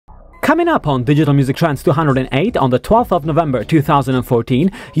Coming up on Digital Music Trends 208 on the 12th of November 2014,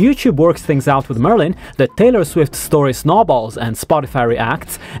 YouTube works things out with Merlin, the Taylor Swift story snowballs and Spotify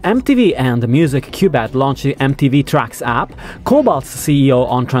reacts, MTV and MusicQbed launch the MTV Trax app, Kobalt's CEO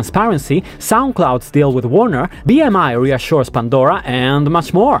on transparency, SoundCloud's deal with Warner, BMI reassures Pandora, and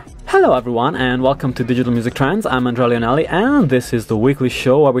much more. Hello everyone and welcome to Digital Music Trends. I'm Andrea Leonelli and this is the weekly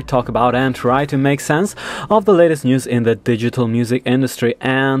show where we talk about and try to make sense of the latest news in the digital music industry.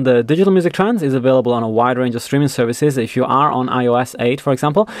 And Digital Music Trends is available on a wide range of streaming services. If you are on iOS 8, for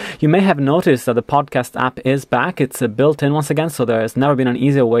example, you may have noticed that the podcast app is back. It's built in once again, so there has never been an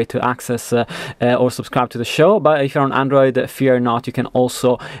easier way to access or subscribe to the show. But if you're on Android, fear not, you can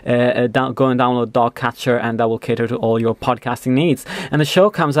also go and download Dog Catcher, and that will cater to all your podcasting needs. And the show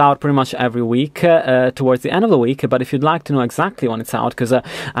comes out pretty much every week towards the end of the week. But if you'd like to know exactly when it's out, because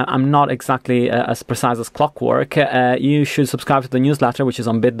I'm not exactly as precise as clockwork, you should subscribe to the newsletter, which is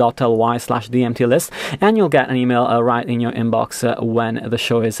on bit.ly/DMT list, and you'll get an email right in your inbox when the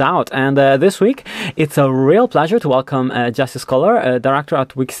show is out. And this week it's a real pleasure to welcome Jessie Scoullar, director at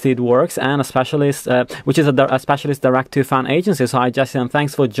Wicksteed Works and a specialist, which is a specialist direct-to-fan agency. So hi Jessie, and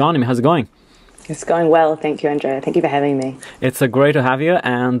thanks for joining me. How's it going? It's going well, thank you, Andrea. Thank you for having me. It's great to have you,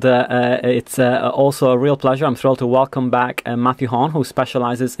 and it's also a real pleasure. I'm thrilled to welcome back Matthew Hawn, who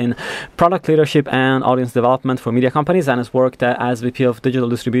specializes in product leadership and audience development for media companies, and has worked as VP of Digital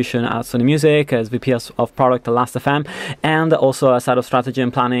Distribution at Sony Music, as VP of Product at Last.fm, and also as Head of Strategy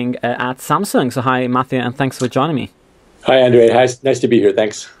and Planning at Samsung. So hi, Matthew, and thanks for joining me. Hi, Andrea. Nice to be here.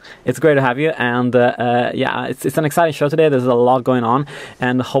 Thanks. It's great to have you, and yeah, it's an exciting show today. There's a lot going on,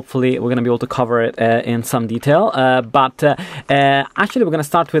 and hopefully we're going to be able to cover it in some detail. But actually, we're going to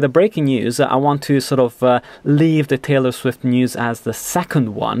start with the breaking news. I want to sort of leave the Taylor Swift news as the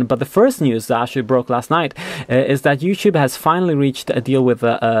second one, but the first news that actually broke last night is that YouTube has finally reached a deal with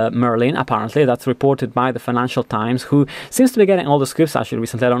Merlin. Apparently, that's reported by the Financial Times, who seems to be getting all the scoops actually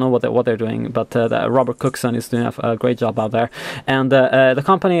recently. I don't know what they're doing, but Robert Cookson is doing a great job out there, and the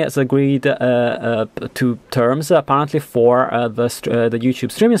company has agreed to terms apparently for the YouTube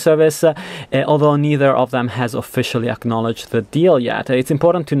streaming service, although neither of them has officially acknowledged the deal yet. It's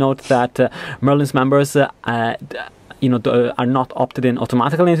important to note that Merlin's members are not opted in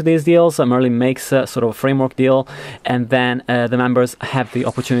automatically into these deals. Merlin makes a sort of a framework deal, and then the members have the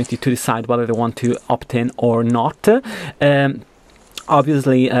opportunity to decide whether they want to opt in or not.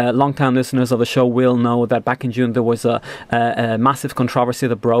 Obviously, long-time listeners of the show will know that back in June there was a massive controversy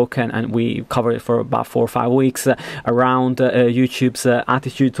that broke, and we covered it for about 4 or 5 weeks around YouTube's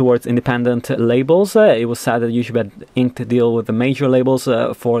attitude towards independent labels. It was said that YouTube had inked a deal with the major labels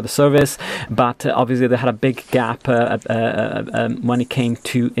for the service, but obviously they had a big gap when it came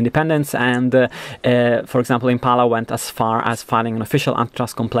to independence, and for example, Impala went as far as filing an official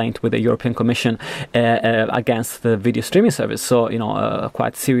antitrust complaint with the European Commission against the video streaming service. So,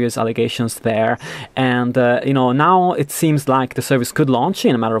 quite serious allegations there, and now it seems like the service could launch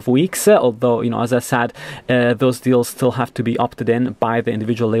in a matter of weeks, although as I said, those deals still have to be opted in by the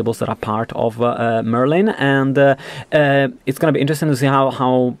individual labels that are part of Merlin, and it's going to be interesting to see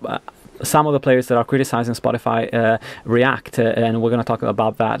how some of the players that are criticizing Spotify react, and we're going to talk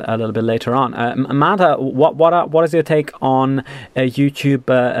about that a little bit later on. Matt, what is your take on YouTube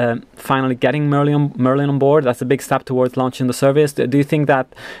finally getting Merlin on board? That's a big step towards launching the service. Do you think that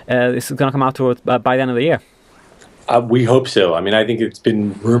this is going to come out by the end of the year? We hope so. I mean, I think it's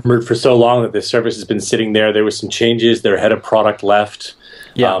been rumored for so long that this service has been sitting there. There were some changes. Their head of product left.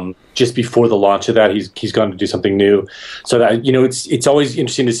 Yeah. Just before the launch of that, he's gone to do something new. So that it's always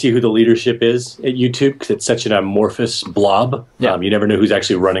interesting to see who the leadership is at YouTube, because it's such an amorphous blob. Yeah. You never know who's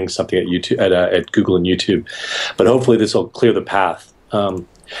actually running something at YouTube at Google and YouTube. But hopefully this will clear the path.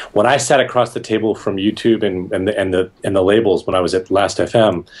 When I sat across the table from YouTube and the labels when I was at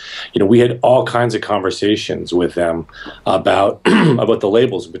Last.fm, we had all kinds of conversations with them about the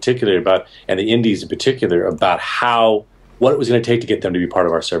labels in particular, and the indies in particular, about what it was going to take to get them to be part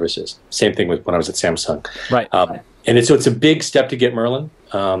of our services. Same thing with when I was at Samsung. Right. And so it's a big step to get Merlin.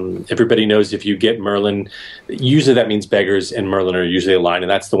 Everybody knows if you get Merlin, usually that means beggars and Merlin are usually aligned, and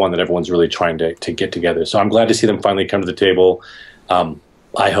that's the one that everyone's really trying to get together. So I'm glad to see them finally come to the table.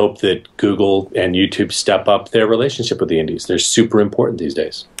 I hope that Google and YouTube step up their relationship with the indies. They're super important these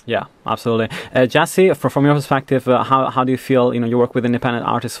days. Yeah, absolutely. Jessie, from your perspective, how do you feel? You work with independent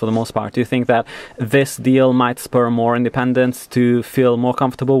artists for the most part. Do you think that this deal might spur more independents to feel more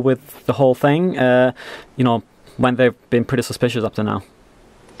comfortable with the whole thing? When they've been pretty suspicious up to now.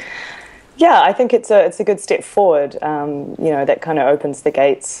 Yeah, I think it's a good step forward. You know, that kind of opens the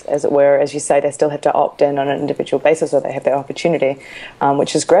gates, as it were. As you say, they still have to opt in on an individual basis, or they have the opportunity,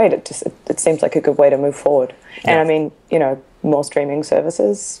 which is great. It seems like a good way to move forward. And I mean, you know, more streaming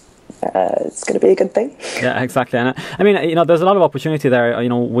services. It's going to be a good thing. Yeah, exactly. And I mean, you know, there's a lot of opportunity there. You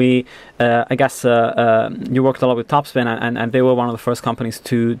know, I guess you worked a lot with Topspin, and they were one of the first companies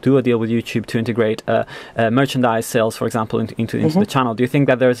to do a deal with YouTube to integrate merchandise sales, for example, into the channel. Do you think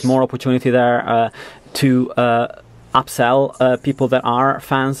that there's more opportunity there to upsell people that are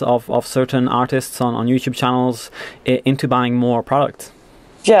fans of certain artists on YouTube channels into buying more products?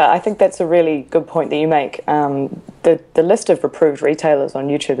 Yeah, I think that's a really good point that you make. The list of approved retailers on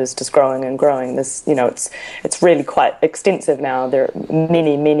YouTube is just growing and growing. This, you know, it's really quite extensive now. There are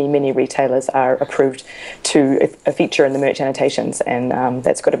many retailers are approved to feature in the merch annotations, and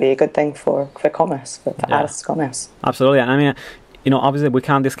that's got to be a good thing for commerce, for artists' commerce. Absolutely, and I mean, you know, obviously we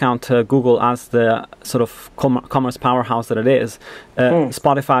can't discount Google as the sort of commerce powerhouse that it is.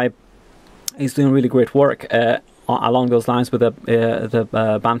 Spotify is doing really great work along those lines with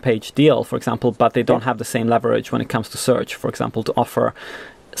the Bandpage deal, for example, but they don't have the same leverage when it comes to search, for example, to offer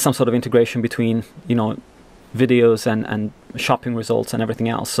some sort of integration between, you know, videos and shopping results and everything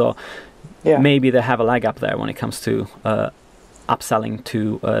else. So maybe they have a leg up there when it comes to upselling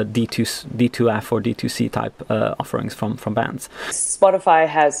to D2F or D2C type offerings from bands. Spotify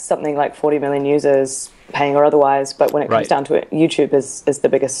has something like 40 million users, paying or otherwise, but when it comes down to it, YouTube is the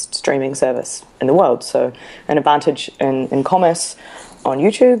biggest streaming service in the world. So an advantage in commerce on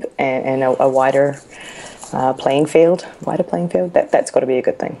YouTube and a wider playing field, that's got to be a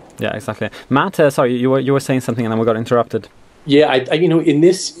good thing. Yeah, exactly. Matt, sorry, you were saying something and then we got interrupted. Yeah, I you know, in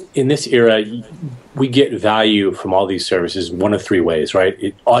this era, we get value from all these services one of three ways,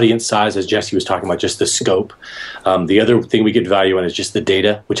 right? Audience size, as Jessie was talking about, just the scope. The other thing we get value on is just the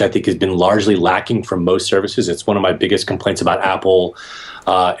data, which I think has been largely lacking from most services. It's one of my biggest complaints about Apple,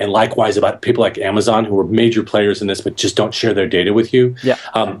 and likewise about people like Amazon, who are major players in this, but just don't share their data with you. Yeah.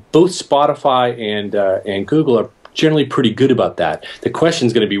 Both Spotify and Google are generally pretty good about that. The question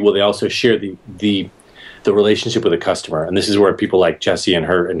is going to be, will they also share the relationship with the customer? And this is where people like Jessie and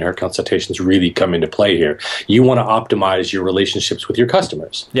her consultations really come into play here. You want to optimize your relationships with your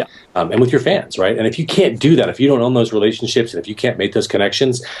customers, and with your fans, right? And if you can't do that, if you don't own those relationships, and if you can't make those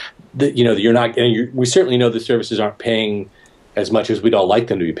connections, you know, you're not. And we certainly know the services aren't paying as much as we'd all like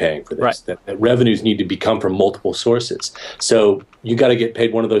them to be paying for this. That revenues need to come from multiple sources. So you got to get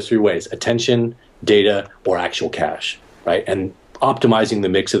paid one of those three ways: attention, data, or actual cash, right? And optimizing the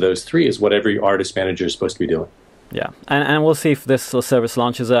mix of those three is what every artist manager is supposed to be doing. Yeah, and we'll see if this service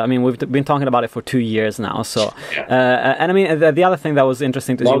launches. I mean, we've been talking about it for 2 years now. So, and I mean, the other thing that was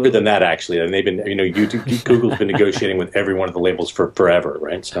interesting to longer than that, actually, and they've been, you know, Google's been negotiating with every one of the labels for forever,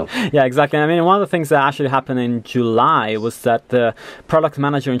 right? So yeah, exactly. I mean, one of the things that actually happened in July was that the product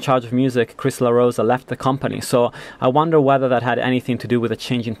manager in charge of music, Chris La Rosa, left the company. So I wonder whether that had anything to do with a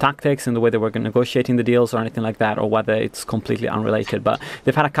change in tactics in the way they were negotiating the deals or anything like that, or whether it's completely unrelated. But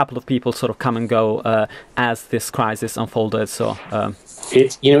they've had a couple of people sort of come and go as this crisis unfolded. So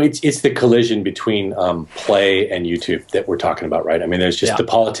it's, you know, it's the collision between Play and YouTube that we're talking about, right? I mean, there's just the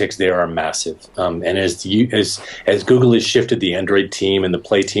politics there are massive, and as Google has shifted the Android team and the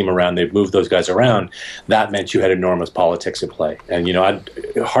Play team around, they've moved those guys around. That meant you had enormous politics at play, and you know,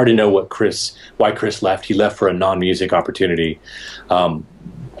 hard to know why Chris left. He left for a non-music opportunity.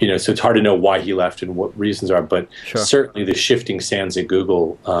 You know, so it's hard to know why he left and what reasons are, but certainly the shifting sands at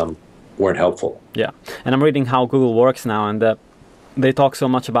Google weren't helpful. Yeah, and I'm reading how Google works now, and they talk so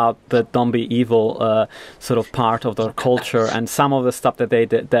much about the don't be evil sort of part of their culture, and some of the stuff that they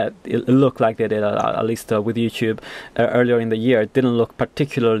did, that it looked like they did, at least with YouTube earlier in the year, it didn't look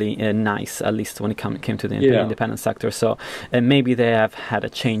particularly nice, at least when it came to the independent sector. So maybe they have had a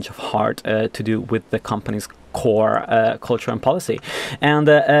change of heart to do with the company's core culture and policy. And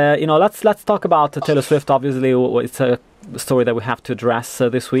you know, let's talk about Taylor Swift. Obviously, it's a story that we have to address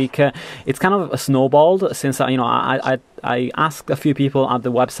this week. It's kind of snowballed since you know, I asked a few people at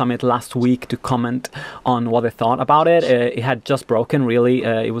the Web Summit last week to comment on what they thought about it. It had just broken, really.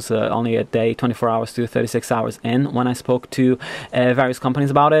 It was only a day, 24 hours to 36 hours in when I spoke to various companies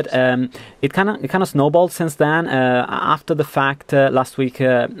about it. It kind of snowballed since then. After the fact, last week,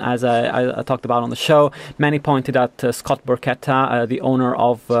 as I talked about on the show, many pointed at Scott Borchetta, the owner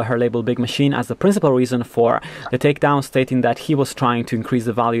of her label Big Machine, as the principal reason for the takedowns. stating that he was trying to increase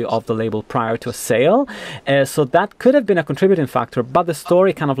the value of the label prior to a sale. So that could have been a contributing factor, but the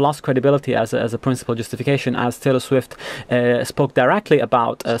story kind of lost credibility as a principal justification, as Taylor Swift spoke directly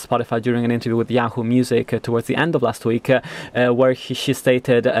about Spotify during an interview with Yahoo Music towards the end of last week, where she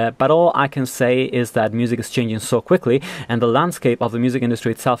stated, but all I can say is that music is changing so quickly, and the landscape of the music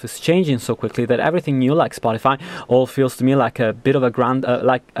industry itself is changing so quickly, that everything new like Spotify all feels to me like a bit of a grand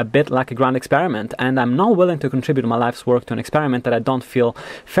grand experiment, and I'm not willing to contribute my life's work to an experiment that I don't feel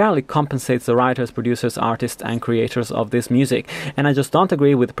fairly compensates the writers, producers, artists and creators of this music. And I just don't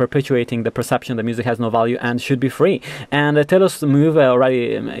agree with perpetuating the perception that music has no value and should be free. And Taylor's move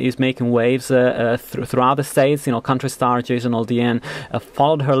already is making waves throughout the States. You know, country star Jason Aldean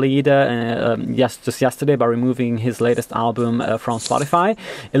followed her lead just yesterday by removing his latest album from Spotify.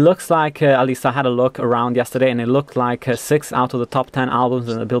 It looks like, at least I had a look around yesterday, and it looked like 6 out of the top 10 albums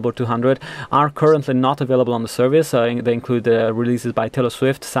in the Billboard 200 are currently not available on the service. They include releases by Taylor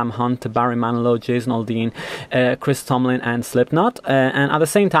Swift, Sam Hunt, Barry Manilow, Jason Aldean, Chris Tomlin and Slipknot. And at the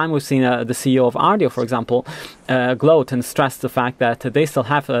same time, we've seen the CEO of Rdio, for example, gloat and stress the fact that they still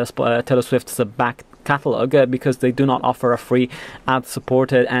have Taylor Swift's back catalog because they do not offer a free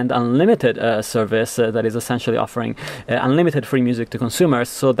ad-supported and unlimited service that is essentially offering unlimited free music to consumers.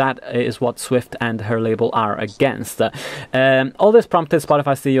 So that is what Swift and her label are against. All this prompted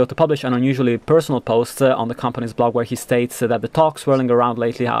Spotify CEO to publish an unusually personal post on the company's blog, where he states that the talk swirling around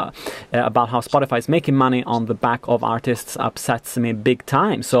lately about how Spotify is making money on the back of artists upsets me big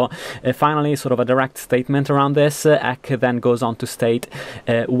time. So finally, sort of a direct statement around this. Eck then goes on to state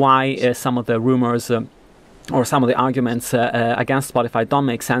why some of the rumors or some of the arguments against Spotify don't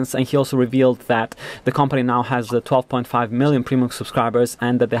make sense, and he also revealed that the company now has 12.5 million premium subscribers,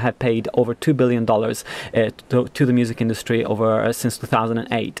 and that they have paid over $2 billion to the music industry over since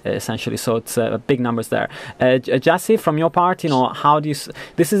 2008, essentially. So it's big numbers there. Jessie, from your part, you know, how do you?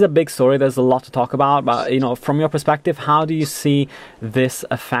 This is a big story. There's a lot to talk about, but you know, from your perspective, how do you see this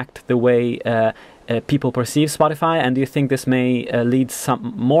affect the way people perceive Spotify, and do you think this may lead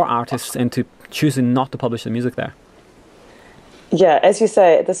some more artists into choosing not to publish the music there? Yeah, as you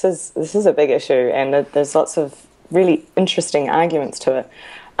say, this is a big issue, and there's lots of really interesting arguments to it.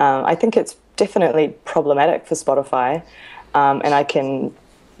 I think it's definitely problematic for Spotify, and I can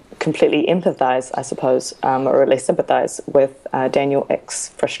completely empathize, I suppose, or at least sympathize with Daniel Ek's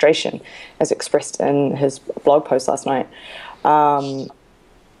frustration as expressed in his blog post last night.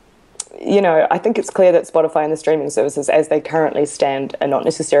 You know, I think it's clear that Spotify and the streaming services as they currently stand are not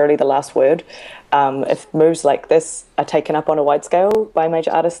necessarily the last word. If moves like this are taken up on a wide scale by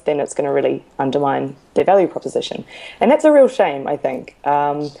major artists, then it's going to really undermine their value proposition. And that's a real shame, I think.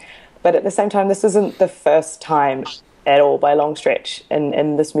 But at the same time, this isn't the first time at all, by a long stretch,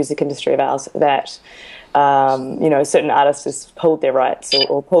 in this music industry of ours, that you know, certain artists has pulled their rights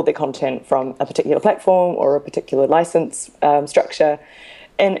or pulled their content from a particular platform or a particular license structure,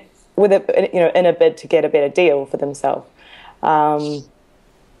 and with a, you know, in a bid to get a better deal for themselves.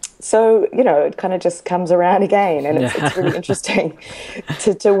 So, you know, it kind of just comes around again, and it's really interesting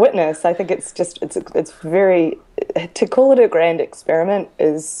to witness. I think it's very, to call it a grand experiment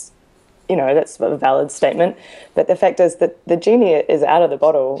is, you know, that's a valid statement. But the fact is that the genie is out of the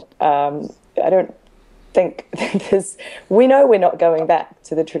bottle. I don't think we know we're not going back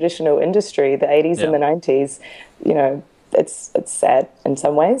to the traditional industry, the 80s and the 90s. You know, it's sad in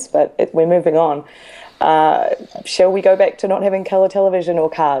some ways, but we're moving on. Shall we go back to not having colour television or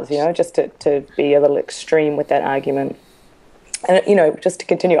cars, you know, just to be a little extreme with that argument? And, you know, just to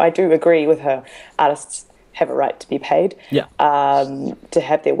continue, I do agree with her. Artists have a right to be paid, to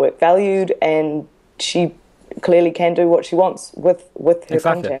have their work valued, and she clearly can do what she wants with her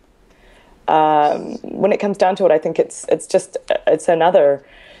content. When it comes down to it, I think it's another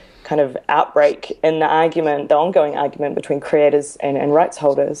kind of outbreak in the argument, the ongoing argument between creators and rights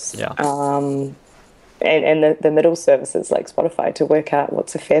holders, and the middle services like Spotify, to work out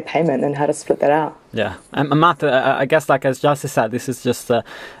what's a fair payment and how to split that out. Yeah, and Matt, I guess, like as Jessie said, this is just a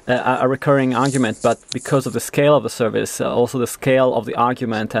recurring argument, but because of the scale of the service, also the scale of the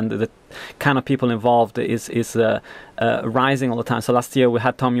argument and the kind of people involved is rising all the time. So last year we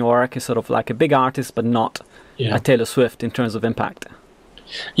had Tom York, sort of like a big artist, but not a Taylor Swift in terms of impact.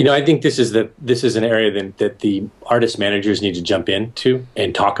 You know, I think this is an area that the artist managers need to jump into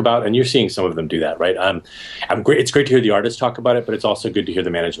and talk about, and you're seeing some of them do that, right? It's great to hear the artists talk about it, but it's also good to hear the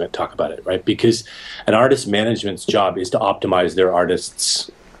management talk about it, right? Because an artist management's job is to optimize their artists'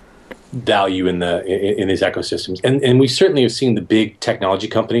 value in these ecosystems. And we certainly have seen the big technology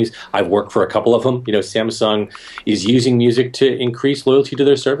companies. I've worked for a couple of them. You know, Samsung is using music to increase loyalty to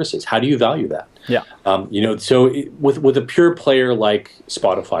their services. How do you value that? Yeah. You know, so with a pure player like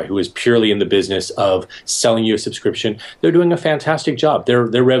Spotify, who is purely in the business of selling you a subscription, they're doing a fantastic job. Their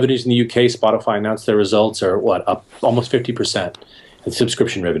revenues in the UK, Spotify announced their results are up almost 50%. And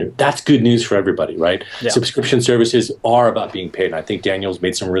subscription revenue. That's good news for everybody, right? Yeah. Subscription services are about being paid, and I think Daniel's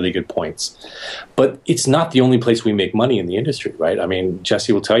made some really good points. But it's not the only place we make money in the industry, right? I mean,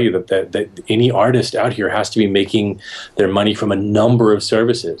 Jessie will tell you that any artist out here has to be making their money from a number of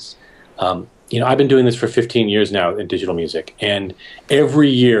services. You know, I've been doing this for 15 years now in digital music, and every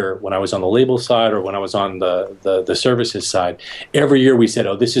year when I was on the label side or when I was on the services side, every year we said,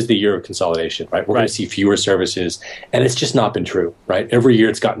 oh, this is the year of consolidation, right? We're going to see fewer services, and it's just not been true, right? Every year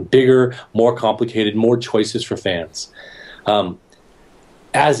it's gotten bigger, more complicated, more choices for fans.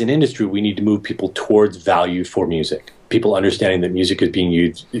 As an industry, we need to move people towards value for music. People understanding that music is being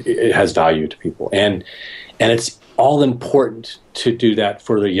used, it has value to people, and it's all important to do that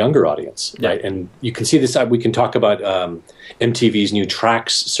for the younger audience, right? And you can see this. We can talk about MTV's new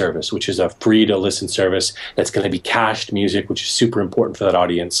Trax service, which is a free-to-listen service that's going to be cached music, which is super important for that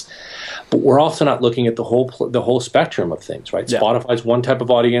audience. But we're also not looking at the whole spectrum of things, right? Spotify's one type of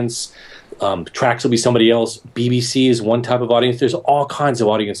audience. Trax will be somebody else. BBC is one type of audience. There's all kinds of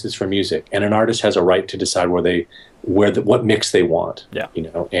audiences for music, and an artist has a right to decide what mix they want. You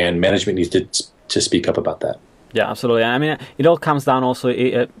know, and management needs to speak up about that. Yeah, absolutely. I mean, it all comes down also,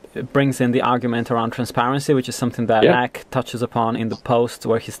 it brings in the argument around transparency, which is something that Mac touches upon in the post,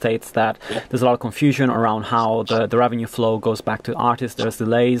 where he states that there's a lot of confusion around how the revenue flow goes back to artists. There's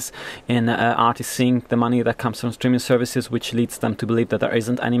delays in artists seeing the money that comes from streaming services, which leads them to believe that there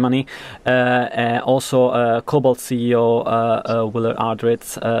isn't any money. Also, Kobalt CEO Willard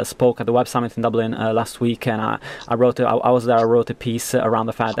Ardritz spoke at the Web Summit in Dublin last week, and I was there. I wrote a piece around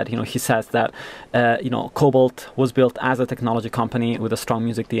the fact that, you know, he says that Kobalt was built as a technology company with a strong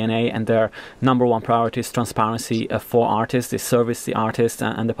music DNA, and their number one priority is transparency for artists. They service the artist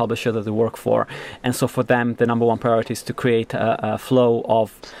and the publisher that they work for, and so for them the number one priority is to create a flow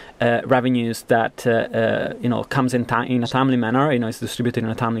of revenues that you know, comes in a timely manner, you know, is distributed in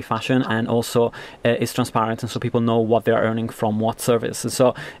a timely fashion, and also is transparent, and so people know what they're earning from what service. And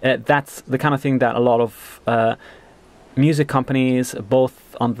so that's the kind of thing that a lot of music companies,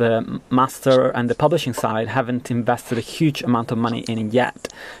 both on the master and the publishing side, haven't invested a huge amount of money in yet.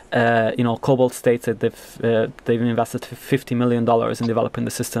 You know, Kobalt states that they've invested $50 million in developing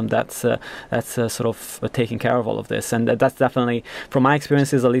the system that's sort of taking care of all of this, and that's definitely, from my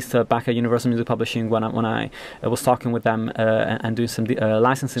experiences, at least back at Universal Music Publishing, when I was talking with them and doing some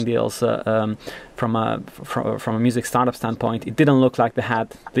licensing deals from a music startup standpoint, it didn't look like they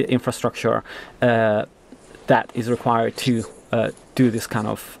had the infrastructure that is required to do this kind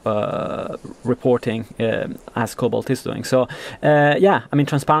of reporting as Kobalt is doing. So yeah, I mean,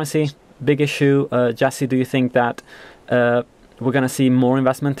 transparency, big issue. Jessie, do you think that we're going to see more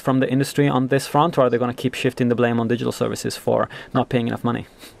investment from the industry on this front, or are they going to keep shifting the blame on digital services for not paying enough money?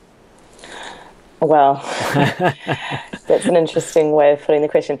 Well, that's an interesting way of putting the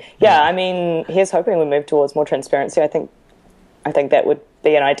question. Yeah, I mean, here's hoping we move towards more transparency. I think that would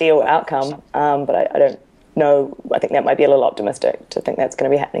be an ideal outcome, but I don't know. I think that might be a little optimistic to think that's going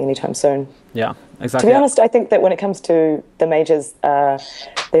to be happening anytime soon. Yeah, exactly. To be honest, I think that when it comes to the majors,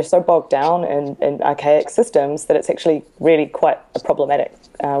 they're so bogged down in archaic systems that it's actually really quite a problematic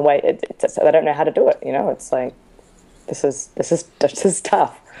way. They don't know how to do it. You know, it's like this is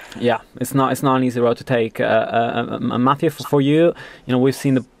tough. Yeah, it's not an easy road to take. Matthew, for you, you know, we've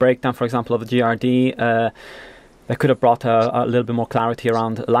seen the breakdown, for example, of the GRD. That could have brought a little bit more clarity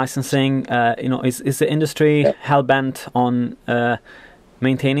around licensing. You know, is the industry hell-bent on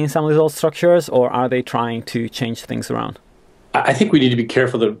maintaining some of these old structures, or are they trying to change things around? I think we need to be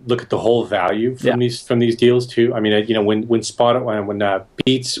careful to look at the whole value from these deals too. I mean, you know, when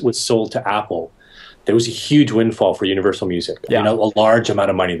Beats was sold to Apple, there was a huge windfall for Universal Music. You know, a large amount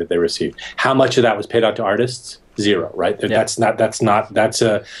of money that they received. How much of that was paid out to artists? Zero, right? That's you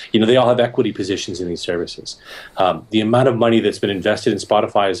know, they all have equity positions in these services. The amount of money that's been invested in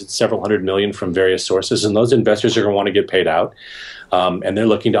Spotify is several hundred million from various sources, and those investors are going to want to get paid out, and they're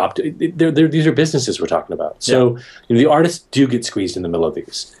looking to these are businesses we're talking about. So you know, the artists do get squeezed in the middle of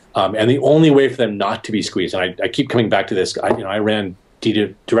these, and the only way for them not to be squeezed, and I keep coming back to this. I ran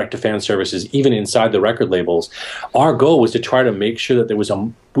direct-to-fan services, even inside the record labels, our goal was to try to make sure that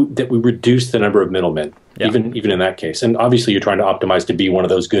that we reduce the number of middlemen, even in that case. And obviously, you're trying to optimize to be one of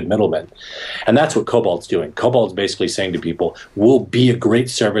those good middlemen, and that's what Kobalt's doing. Kobalt's basically saying to people, "We'll be a great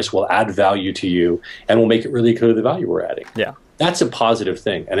service, we'll add value to you, and we'll make it really clear the value we're adding." Yeah. That's a positive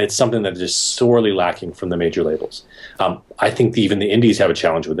thing, and it's something that is sorely lacking from the major labels. I think even the indies have a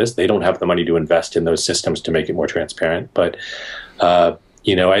challenge with this. They don't have the money to invest in those systems to make it more transparent. But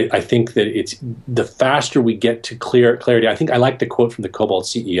you know, I think that it's the faster we get to clarity. I think I like the quote from the Kobalt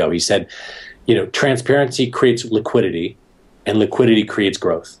CEO. He said, "You know, transparency creates liquidity, and liquidity creates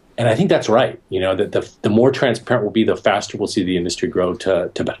growth." And I think that's right. You know, that the more transparent we'll be, the faster we'll see the industry grow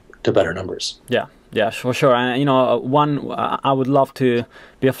to better numbers. Yeah. Yeah, for sure. And you know, I would love to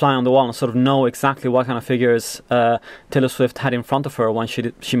be a fly on the wall and sort of know exactly what kind of figures Taylor Swift had in front of her when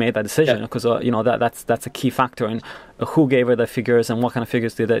she made that decision, because you know that's a key factor in who gave her the figures and what kind of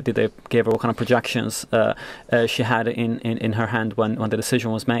figures did they give her, what kind of projections she had in her hand when the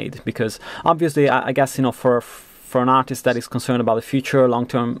decision was made. Because obviously, I guess, you know, for an artist that is concerned about the future,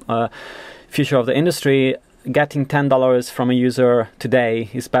 long-term future of the industry, getting $10 from a user today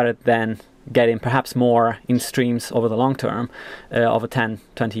is better than getting perhaps more in streams over the long term, over 10,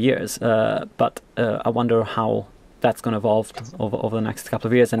 20 years. But I wonder how that's going to evolve over the next couple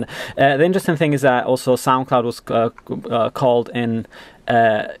of years. And the interesting thing is that also SoundCloud was called in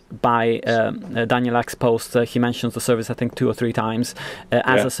by Daniel Ek's post. He mentions the service, I think, 2 or 3 times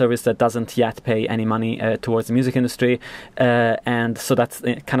as a service that doesn't yet pay any money towards the music industry. And so that's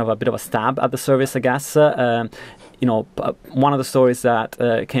kind of a bit of a stab at the service, I guess. You know, one of the stories that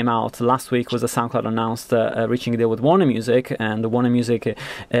came out last week was that SoundCloud announced reaching a deal with Warner Music, and Warner Music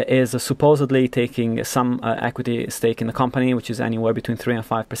is supposedly taking some equity stake in the company, which is anywhere between 3 and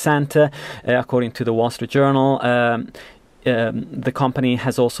 5%, according to the Wall Street Journal. The company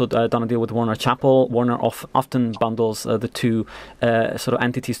has also done a deal with Warner Chappell. Warner often bundles the two sort of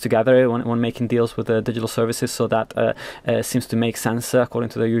entities together when making deals with digital services, so that seems to make sense according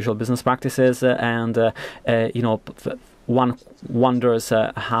to their usual business practices. And you know, one wonders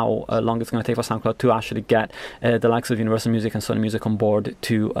how long it's going to take for SoundCloud to actually get the likes of Universal Music and Sony Music on board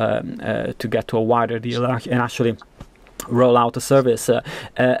to get to a wider deal and actually roll out a service.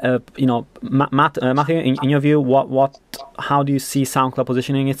 You know, Matthew, in your view, how do you see SoundCloud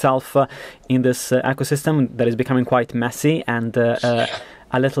positioning itself in this ecosystem that is becoming quite messy and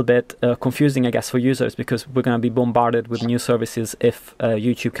a little bit confusing, I guess, for users, because we're going to be bombarded with new services if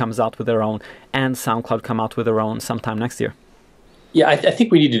YouTube comes out with their own and SoundCloud come out with their own sometime next year? Yeah, I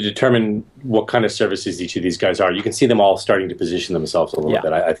think we need to determine what kind of services each of these guys are. You can see them all starting to position themselves a little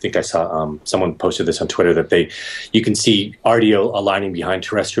bit. I think I saw someone posted this on Twitter that you can see RDO aligning behind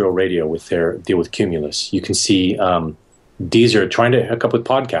terrestrial radio with their deal with Cumulus. You can see Deezer trying to hook up with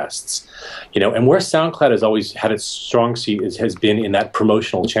podcasts, you know, and where SoundCloud has always had its strong seat has been in that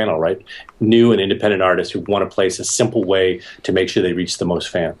promotional channel, right? New and independent artists who want to place a simple way to make sure they reach the most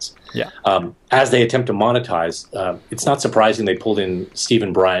fans. Yeah. As they attempt to monetize, it's not surprising they pulled in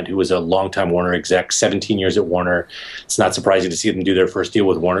Stephen Bryant, who was a longtime Warner exec, 17 years at Warner. It's not surprising to see them do their first deal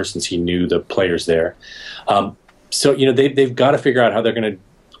with Warner since he knew the players there. So, you know, they've got to figure out how they're going to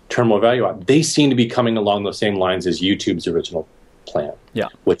turn more value out. They seem to be coming along the same lines as YouTube's original plan,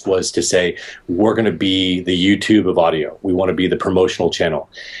 which was to say, we're going to be the YouTube of audio. We want to be the promotional channel.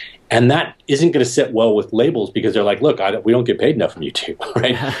 And that isn't going to sit well with labels, because they're like, look, we don't get paid enough from YouTube,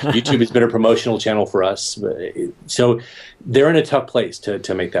 right? YouTube has been a promotional channel for us. So they're in a tough place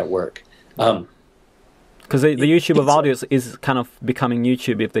to make that work. Because the YouTube of audio is kind of becoming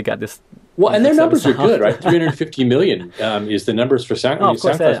YouTube if they get this. Well, and their numbers are good, right? 350 million is the numbers for SoundCloud.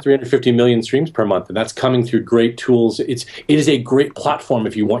 SoundCloud 350 million streams per month, and that's coming through great tools. It is a great platform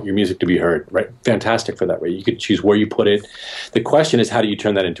if you want your music to be heard, right? Fantastic for that, right? You could choose where you put it. The question is, how do you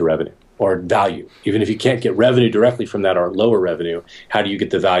turn that into revenue or value? Even if you can't get revenue directly from that or lower revenue, how do you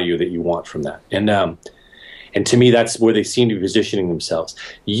get the value that you want from that? And to me, that's where they seem to be positioning themselves.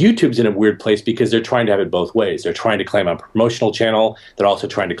 YouTube's in a weird place because they're trying to have it both ways. They're trying to claim a promotional channel. They're also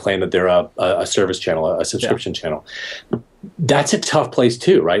trying to claim that they're a service channel, a subscription channel. That's a tough place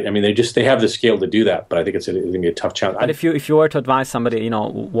too, right? I mean, they have the scale to do that, but I think it's going to be a tough challenge. But if you were to advise somebody, you know,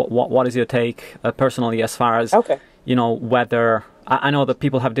 what is your take personally as far as, you know, whether I know that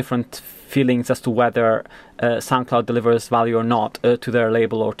people have different feelings as to whether SoundCloud delivers value or not to their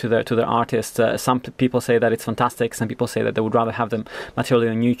label or to their artists. Some people say that it's fantastic. Some people say that they would rather have them materially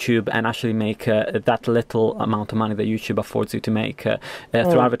on YouTube and actually make that little amount of money that YouTube affords you to make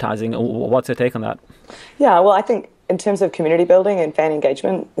through advertising. What's your take on that? Yeah, well, I think in terms of community building and fan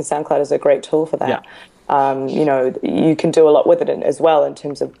engagement, the SoundCloud is a great tool for that. Yeah. You know, you can do a lot with it as well in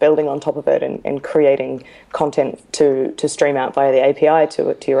terms of building on top of it and creating content to stream out via the API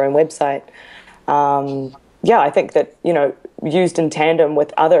to your own website. Yeah, I think that, you know, used in tandem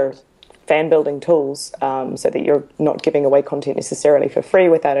with other fan building tools, so that you're not giving away content necessarily for free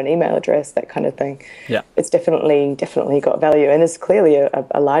without an email address, that kind of thing. Yeah, it's definitely got value, and there's clearly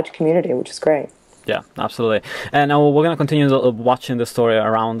a large community, which is great. Yeah, absolutely. And now we're going to continue watching the story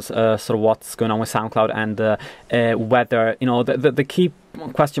around sort of what's going on with SoundCloud and whether, you know, the key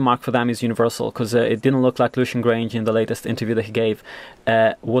question mark for them is Universal, because it didn't look like Lucian Grange in the latest interview that he gave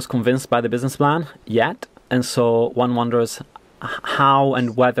was convinced by the business plan yet. And so one wonders how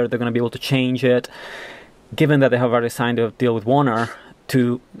and whether they're going to be able to change it, given that they have already signed a deal with Warner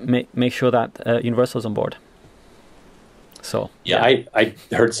to make sure that Universal is on board. So yeah, I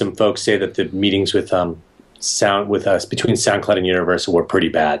heard some folks say that the meetings with between SoundCloud and Universal were pretty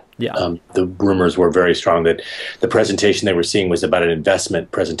bad. Yeah, the rumors were very strong that the presentation they were seeing was about an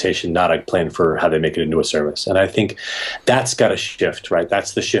investment presentation, not a plan for how they make it into a service. And I think that's got to shift, right?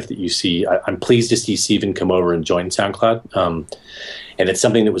 That's the shift that you see. I'm pleased to see Steven come over and join SoundCloud. And it's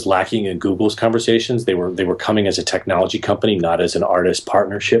something that was lacking in Google's conversations. They were coming as a technology company, not as an artist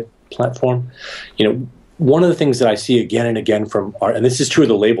partnership platform. You know, one of the things that I see again and again from art, and this is true of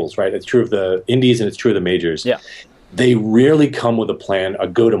the labels, right? It's true of the indies and it's true of the majors. Yeah. They rarely come with a plan, a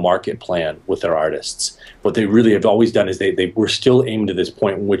go-to-market plan with their artists. What they really have always done is they were still aimed to this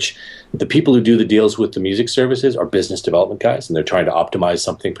point in which the people who do the deals with the music services are business development guys, and they're trying to optimize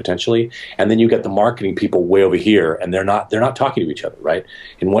something potentially. And then you get the marketing people way over here, and they're not talking to each other, right?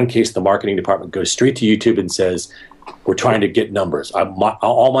 In one case, the marketing department goes straight to YouTube and says, we're trying to get numbers.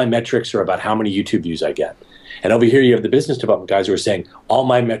 All my metrics are about how many YouTube views I get. And over here, you have the business development guys who are saying, all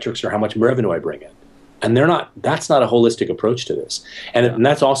my metrics are how much revenue I bring in. And that's not a holistic approach to this. And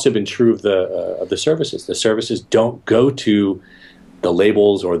that's also been true of the services. The services don't go to the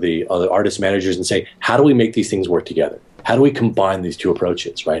labels or the artist managers and say, how do we make these things work together? How do we combine these two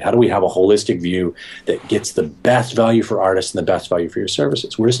approaches, right? How do we have a holistic view that gets the best value for artists and the best value for your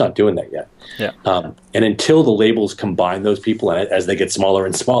services? We're just not doing that yet. Yeah. And until the labels combine those people, and as they get smaller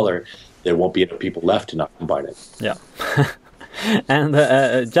and smaller, there won't be enough people left to not combine it. Yeah. And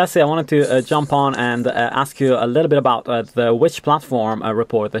Jessie, I wanted to jump on and ask you a little bit about the Which Platform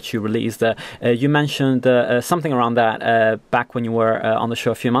report that you released. You mentioned something around that back when you were on the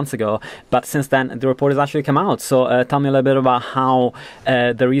show a few months ago, but since then the report has actually come out. So tell me a little bit about how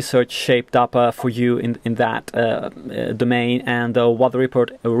the research shaped up for you in that domain, and what the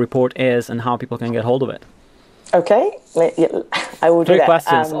report is and how people can get hold of it. Okay, I will do that. 3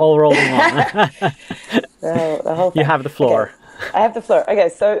 questions, all rolled in one. The whole thing. You have the floor. Okay. I have the floor. Okay,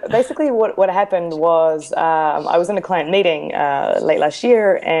 so basically what happened was I was in a client meeting late last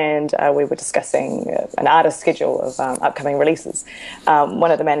year, and we were discussing an artist schedule of upcoming releases. One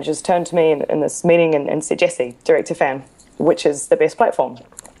of the managers turned to me in this meeting and said, Jessie, direct to fan, which is the best platform?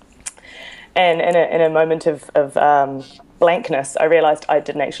 And in a moment of blankness, I realized I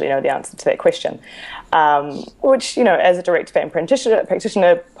didn't actually know the answer to that question, which, you know, as a direct fan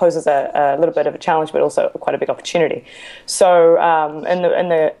practitioner poses a little bit of a challenge, but also quite a big opportunity. So in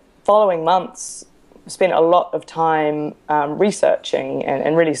the following months, spent a lot of time researching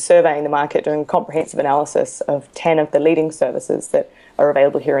and really surveying the market, doing comprehensive analysis of 10 of the leading services that are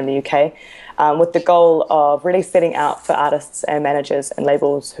available here in the UK, with the goal of really setting out for artists and managers and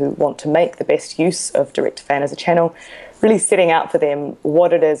labels who want to make the best use of direct-to-fan as a channel, really setting out for them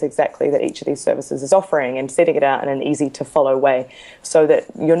what it is exactly that each of these services is offering and setting it out in an easy-to-follow way so that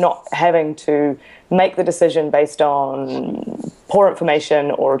you're not having to make the decision based on poor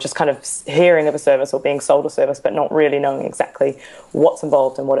information or just kind of hearing of a service or being sold a service but not really knowing exactly what's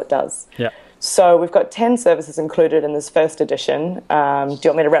involved and what it does. Yeah. So we've got 10 services included in this first edition. Do you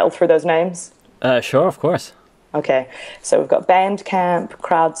want me to rattle through those names? Sure, of course. Okay. So we've got Bandcamp,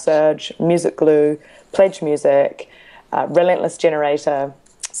 CrowdSurge, Music Glue, Pledge Music, Relentless Generator,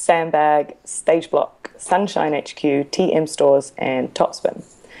 Sandbag, StageBlock, Sunshine HQ, TM Stores, and Topspin.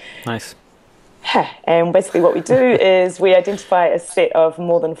 Nice. And basically what we do is we identify a set of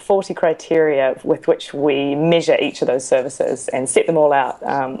more than 40 criteria with which we measure each of those services and set them all out,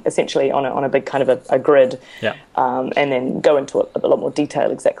 essentially on a big kind of a grid, yeah. And then go into a lot more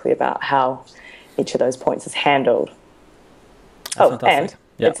detail exactly about how each of those points is handled. That's fantastic. And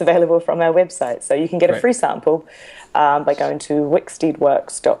it's available from our website, so you can get a free sample by going to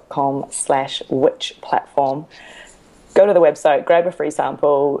wixdeedworks.com/whichplatform. Go to the website, grab a free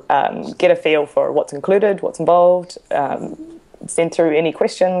sample, get a feel for what's included, what's involved, send through any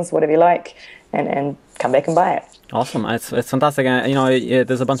questions, whatever you like, and come back and buy it. Awesome, it's fantastic. You know,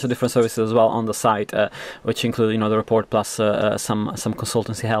 there's a bunch of different services as well on the site, which include, you know, the report plus some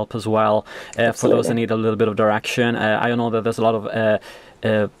consultancy help as well for those that need a little bit of direction. I know that there's a lot of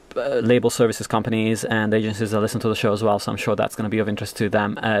label services companies and agencies that listen to the show as well, so I'm sure that's going to be of interest to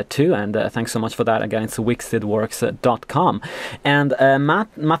them too. And thanks so much for that. Again, it's wixedworks.com. And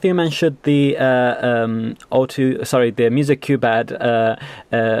Matthew mentioned the the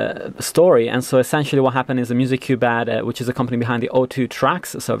MusicQbed story. And so essentially what happened is the MusicQbed, which is a company behind the O2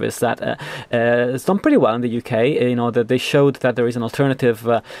 Trax service that has done pretty well in the UK. You know, that they showed that there is an alternative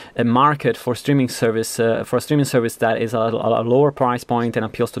market for streaming service for a streaming service that is a lower price point and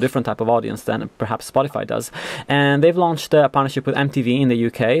appeals to different type of audience than perhaps Spotify does. And they've launched a partnership with MTV in the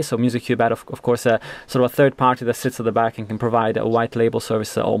UK. So MusicQbed, of course, sort of a third party that sits at the back and can provide a white label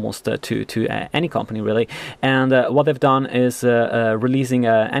service almost to any company really. And what they've done is releasing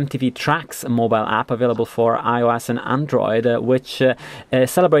a MTV Trax mobile app available for iOS and Android, which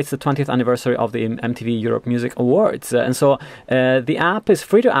celebrates the 20th anniversary of the MTV Europe Music Awards. And so the app is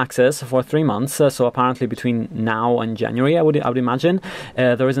free to access for 3 months. So apparently between now and January, I would imagine.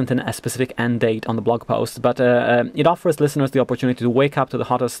 There isn't a specific end date on the blog post, but it offers listeners the opportunity to wake up to the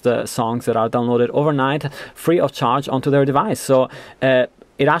hottest songs that are downloaded overnight, free of charge, onto their device. So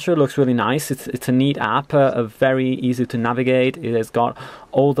it actually looks really nice. It's a neat app, very easy to navigate. It has got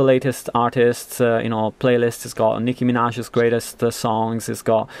all the latest artists, you know, playlists. It's got Nicki Minaj's greatest songs. It's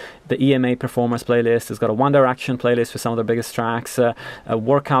got the EMA performance playlist. It's got a One Direction playlist with some of their biggest tracks, a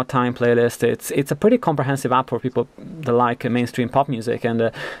workout time playlist. It's a pretty comprehensive app for people that like mainstream pop music.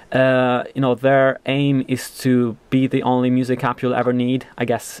 And you know, their aim is to be the only music app you'll ever need, I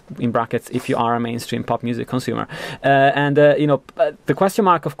guess, in brackets, if you are a mainstream pop music consumer. You know, the question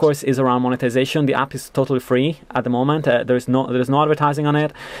mark, of course, is around monetization. The app is totally free at the moment. There's no advertising on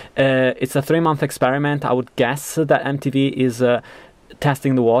it. It's a 3-month experiment. I would guess that MTV is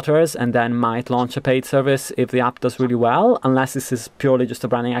testing the waters and then might launch a paid service if the app does really well, unless this is purely just a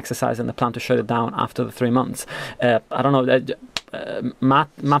branding exercise and they plan to shut it down after the 3 months. I don't know.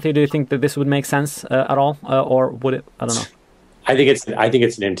 Matthew, do you think that this would make sense at all, or would it? I don't know. I think it's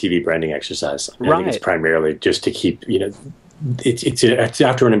an MTV branding exercise. I think it's primarily just to keep, you know, it's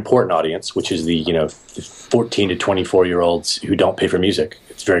after an important audience, which is the, you know, 14 to 24-year-olds who don't pay for music.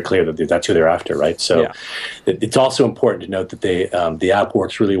 It's very clear that that's who they're after, right? So it's also important to note that the app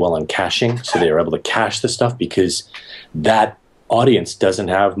works really well on caching, so they are able to cache the stuff because that audience doesn't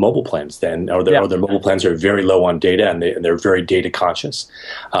have mobile plans then, or their mobile plans are very low on data, and they're very data conscious.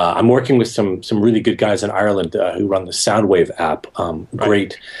 I'm working with some really good guys in Ireland who run the Soundwave app,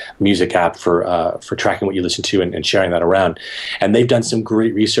 great music app for tracking what you listen to and sharing that around. And they've done some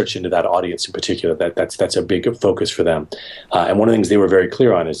great research into that audience in particular. That's a big focus for them. And one of the things they were very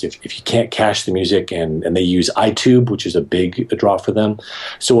clear on is if you can't cache the music, and they use iTube, which is a big draw for them.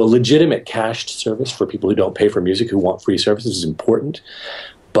 So a legitimate cached service for people who don't pay for music, who want free services, is important.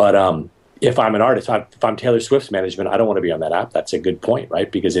 But if I'm an artist, if I'm Taylor Swift's management, I don't want to be on that app. That's a good point,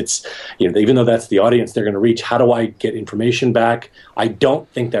 right? Because it's, you know, even though that's the audience they're going to reach, how do I get information back? I don't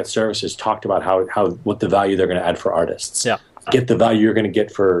think that service has talked about what the value they're going to add for artists. Yeah. Get the value you're going to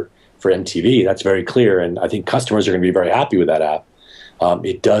get for MTV. That's very clear, and I think customers are going to be very happy with that app.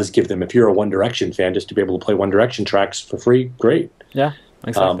 It does give them, if you're a One Direction fan, just to be able to play One Direction tracks for free, great. Yeah,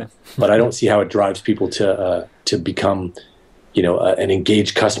 exactly. But I don't see how it drives people to become, you know, an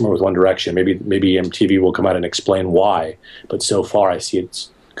engaged customer with One Direction. Maybe MTV will come out and explain why. But so far, I see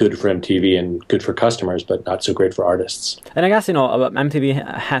it's good for MTV and good for customers, but not so great for artists. And I guess, you know,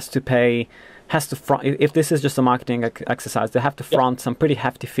 MTV has to front, if this is just a marketing exercise, they have to front some pretty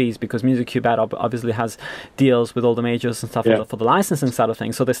hefty fees, because MusicQbed obviously has deals with all the majors and stuff for the licensing side of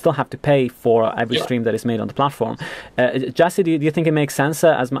things, so they still have to pay for every stream that is made on the platform. Jessie, do you think it makes sense,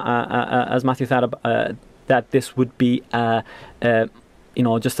 as Matthew said, that this would be you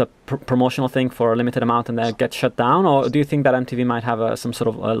know, just a promotional thing for a limited amount and then get shut down, or do you think that MTV might have some sort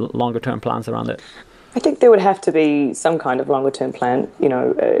of longer term plans around it? I think there would have to be some kind of longer term plan, you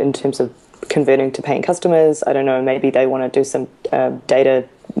know, in terms of converting to paying customers. I don't know, maybe they want to do some data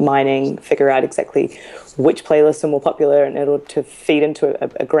mining, figure out exactly which playlists are more popular in order to feed into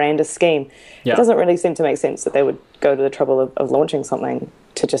a grander scheme. It doesn't really seem to make sense that they would go to the trouble of launching something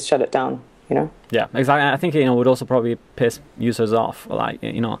to just shut it down, you know? Yeah, exactly. I think, you know, it would also probably piss users off. Like,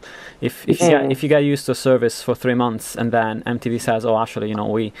 you know, if you get used to a service for 3 months and then MTV says, oh, actually, you know,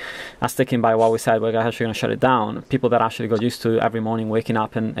 we are sticking by what we said, we're actually going to shut it down. People that actually got used to every morning waking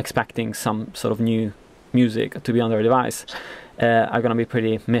up and expecting some sort of new music to be on their device are going to be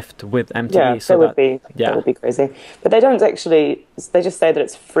pretty miffed with MTV. Yeah, so that would be crazy. But they don't actually, they just say that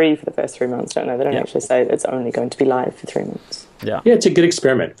it's free for the first 3 months, don't they? They don't actually say it's only going to be live for 3 months. Yeah, it's a good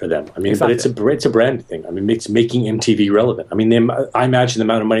experiment for them. I mean, exactly. But it's a brand thing. I mean, it's making MTV relevant. I mean, I imagine the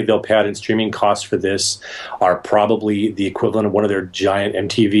amount of money they'll pay out in streaming costs for this are probably the equivalent of one of their giant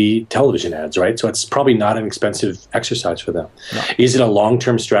MTV television ads, right? So it's probably not an expensive exercise for them. No. Is it a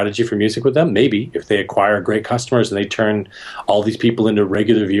long-term strategy for music with them? Maybe, if they acquire great customers and they turn all these people into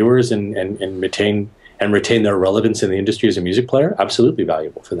regular viewers and retain their relevance in the industry as a music player, absolutely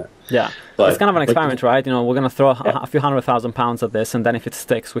valuable for them. Yeah, but it's kind of an experiment, right? You know, we're going to throw a few £100,000 at this, and then if it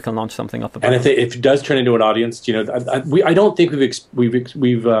sticks, we can launch something off the back. And if it does turn into an audience, you know, I don't think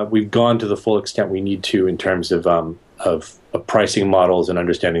we've gone to the full extent we need to in terms of pricing models and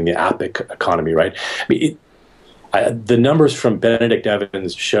understanding the app economy, right? I mean, the numbers from Benedict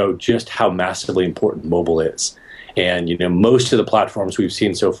Evans show just how massively important mobile is. And, you know, most of the platforms we've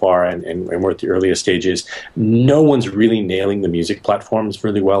seen so far, and we're at the earliest stages, no one's really nailing the music platforms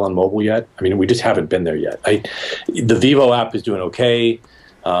really well on mobile yet. I mean, we just haven't been there yet. The Vivo app is doing okay.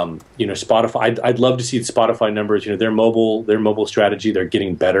 You know, Spotify, I'd love to see the Spotify numbers. You know, their mobile strategy, they're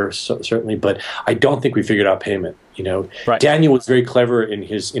getting better, certainly, but I don't think we figured out payment. You know, right. Daniel was very clever in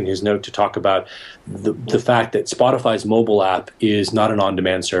his note to talk about the fact that Spotify's mobile app is not an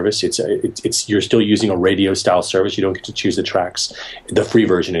on-demand service. It's you're still using a radio style service. You don't get to choose the tracks, the free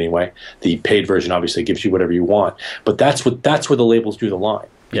version anyway. The paid version obviously gives you whatever you want. But that's where the labels drew the line.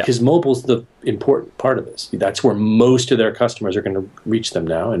 Because mobile's the important part of this. That's where most of their customers are going to reach them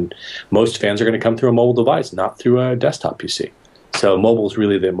now, and most fans are going to come through a mobile device, not through a desktop PC. So mobile is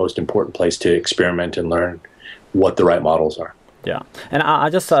really the most important place to experiment and learn what the right models are. Yeah, and I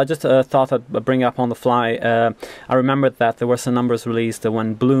just thought I'd bring up on the fly. I remembered that there were some numbers released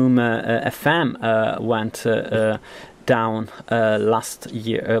when Bloom FM went down last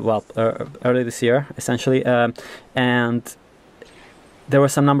year, early this year, essentially, and there were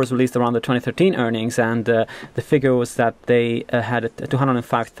some numbers released around the 2013 earnings, and the figure was that they had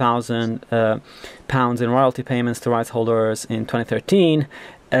 £205,000 in royalty payments to rights holders in 2013,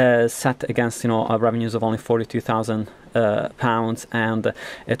 set against revenues of only £42,000 and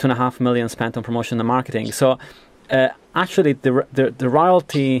 £2.5 million spent on promotion and marketing. So actually, the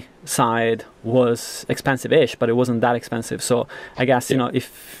royalty side was expensive-ish, but it wasn't that expensive. So I guess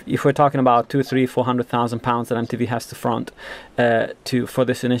if we're talking about £200,000-400,000 that MTV has to front for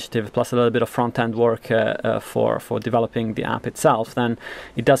this initiative, plus a little bit of front-end work for developing the app itself, then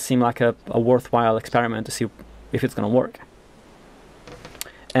it does seem like a worthwhile experiment to see if it's going to work.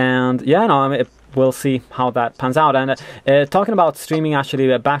 And we'll see how that pans out. And talking about streaming,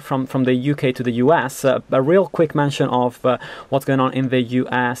 actually, back from the UK to the US, a real quick mention of what's going on in the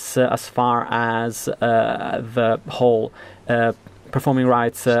US as far as the whole performing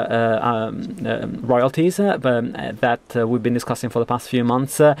rights royalties that we've been discussing for the past few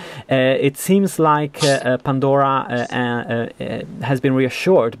months. It seems like Pandora has been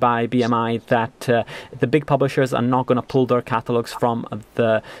reassured by BMI that the big publishers are not going to pull their catalogs from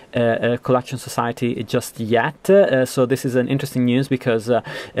the Collection Society just yet. So this is an interesting news because,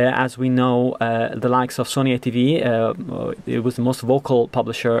 as we know, the likes of Sony ATV, it was the most vocal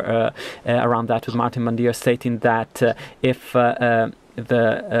publisher around that, with Martin Bandier stating that if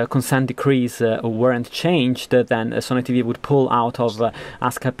the consent decrees weren't changed, then Sony TV would pull out of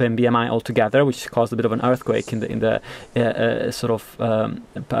ASCAP and BMI altogether, which caused a bit of an earthquake in the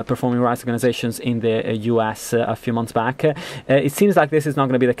performing rights organizations in the US a few months back. It seems like this is not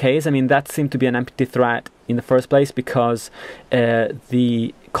going to be the case. I mean, that seemed to be an empty threat in the first place because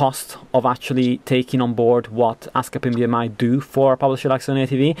the cost of actually taking on board what ASCAP and BMI do for a publisher like Sony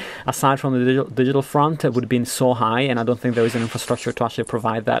ATV, aside from the digital front, would have been so high, and I don't think there is an infrastructure to actually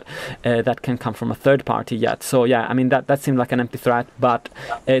provide that that can come from a third party yet. So yeah, I mean, that seemed like an empty threat, but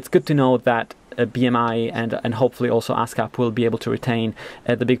it's good to know that BMI and hopefully also ASCAP will be able to retain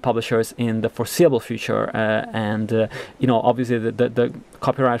the big publishers in the foreseeable future. Obviously the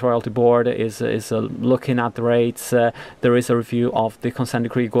Copyright Royalty Board is looking at the rates. There is a review of the consent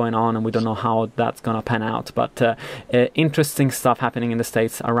decree going on, and we don't know how that's going to pan out. But interesting stuff happening in the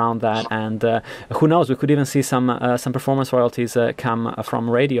States around that, and who knows? We could even see some performance royalties come from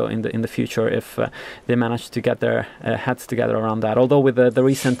radio in the future if they manage to get their heads together around that. Although with the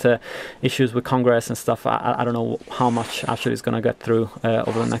recent issues with Congress and stuff, I don't know how much actually is going to get through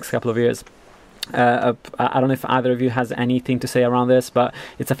over the next couple of years. I don't know if either of you has anything to say around this, but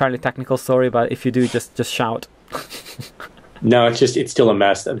it's a fairly technical story. But if you do, just shout. No, it's still a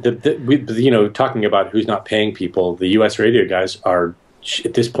mess. Talking about who's not paying people, the U.S. radio guys are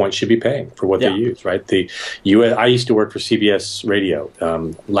at this point should be paying for what they use, right? The US, I used to work for CBS Radio.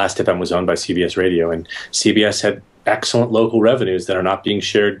 Last FM was owned by CBS Radio, and CBS had excellent local revenues that are not being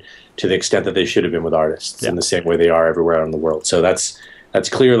shared to the extent that they should have been with artists in the same way they are everywhere in the world. So that's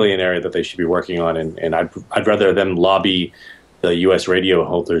clearly an area that they should be working on, and I'd rather them lobby the US radio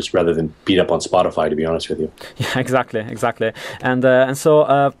holders rather than beat up on Spotify, to be honest with you. Yeah, exactly. And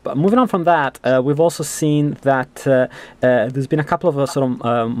so moving on from that, we've also seen that there's been a couple of sort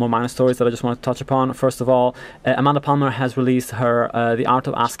of more minor stories that I just want to touch upon. First of all, Amanda Palmer has released her The Art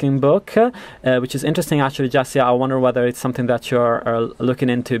of Asking book, which is interesting actually, Jessie. I wonder whether it's something that you're looking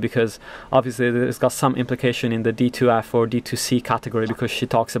into, because obviously it's got some implication in the D2F or D2C category, because she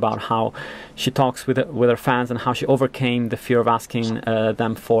talks about how she talks with her fans and how she overcame the fear of asking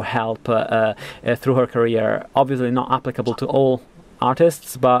them for help through her career. Obviously not applicable to all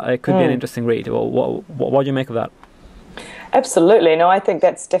artists, but it could be an interesting read. What do you make of that? Absolutely. No, I think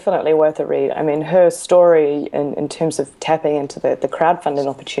that's definitely worth a read. I mean, her story in terms of tapping into the crowdfunding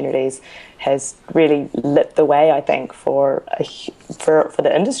opportunities has really lit the way, I think, for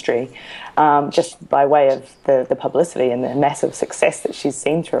the industry, just by way of the publicity and the massive success that she's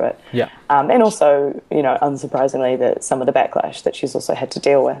seen through it. Yeah. And also, you know, unsurprisingly, some of the backlash that she's also had to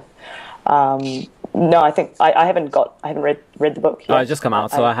deal with. No, I think I haven't read the book yet. Oh, it's just come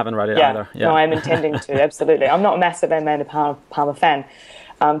out, so I haven't read it either. Yeah. No, I'm intending to, absolutely. I'm not a massive Amanda Palmer fan,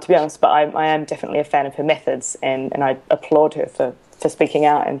 to be honest, but I am definitely a fan of her methods, and I applaud her for speaking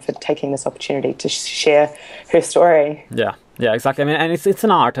out and for taking this opportunity to share her story. Yeah, exactly. I mean, and it's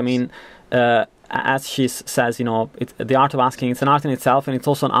an art. I mean, as she says, you know, the art of asking, it's an art in itself, and it's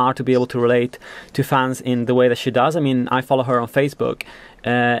also an art to be able to relate to fans in the way that she does. I mean, I follow her on Facebook,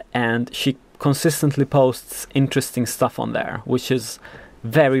 and she consistently posts interesting stuff on there, which is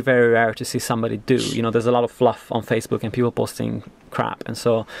very, very rare to see somebody do. You know, there's a lot of fluff on Facebook and people posting crap. And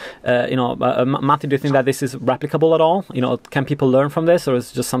so, you know, Matthew, do you think that this is replicable at all? You know, can people learn from this, or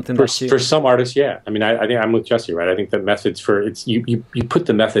is it just something for some artists? Yeah, I mean, I think I'm with Jessie, right? I think the methods you put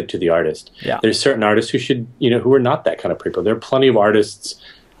the method to the artist. Yeah. There's certain artists who are not that kind of people. There are plenty of artists.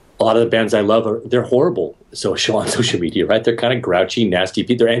 A lot of the bands I love they're horrible on social media, right? They're kind of grouchy, nasty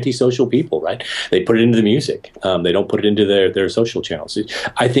people. They're antisocial people, right? They put it into the music. They don't put it into their social channels.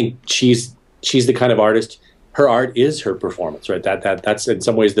 I think she's the kind of artist. Her art is her performance, right? That's in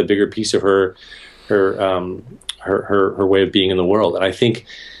some ways the bigger piece of her way of being in the world. And I think,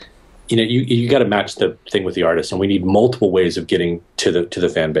 you know, you got to match the thing with the artist, and we need multiple ways of getting to the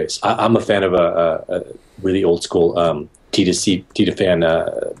fan base. I'm a fan of a really old school Tita fan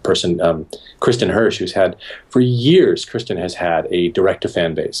person, Kristen Hirsch, who's had for years. Kristen has had a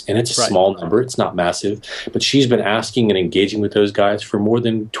direct-to-fan base, and it's a small number. It's not massive, but she's been asking and engaging with those guys for more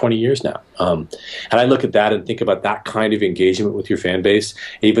than 20 years now. And I look at that and think about that kind of engagement with your fan base,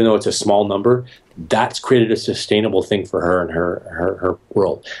 even though it's a small number. That's created a sustainable thing for her and her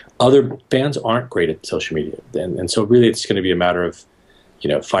world. Other bands aren't great at social media, and so really it's going to be a matter of, you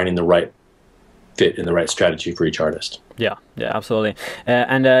know, finding the right fit and the right strategy for each artist. Yeah, absolutely.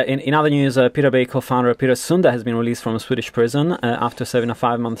 And in other news, Peter Bay co-founder Peter Sunde has been released from a Swedish prison after serving a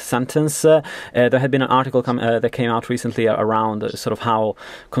 5-month sentence. There had been an article that came out recently around sort of how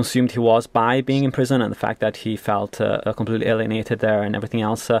consumed he was by being in prison and the fact that he felt completely alienated there and everything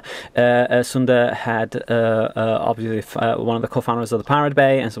else. Sunde had obviously one of the co-founders of the Pirate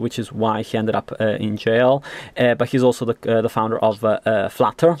Bay, and so, which is why he ended up in jail. But he's also the founder of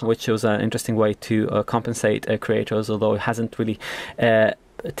Flutter, which was an interesting way to compensate creators, although it hasn't really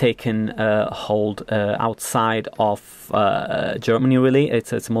taken hold outside of Germany, really.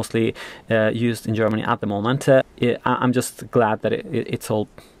 It's mostly used in Germany at the moment. I'm just glad that it's all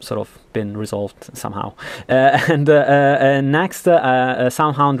sort of been resolved somehow. And next,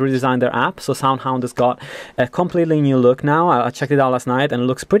 SoundHound redesigned their app. So SoundHound has got a completely new look now. I checked it out last night, and it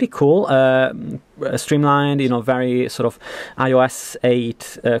looks pretty cool. Streamlined, you know, very sort of iOS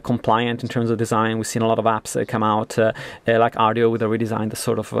 8 compliant in terms of design. We've seen a lot of apps come out like Audio with a redesign that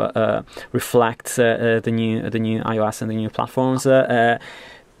sort of reflects the new iOS and the new platforms.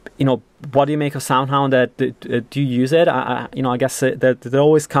 You know, what do you make of SoundHound? Do you use it? You know, I guess they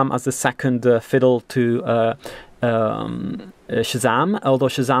always come as the second fiddle to Shazam, although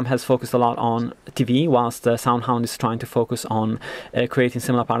Shazam has focused a lot on TV, whilst SoundHound is trying to focus on creating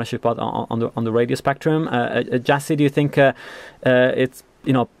similar partnership on the radio spectrum. Jessie, do you think it's,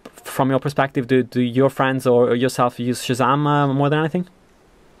 you know, from your perspective, do your friends or yourself use Shazam more than anything?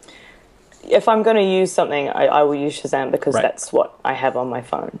 If I'm going to use something, I will use Shazam because that's what I have on my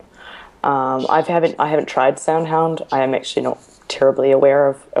phone. I haven't tried SoundHound. I am actually not terribly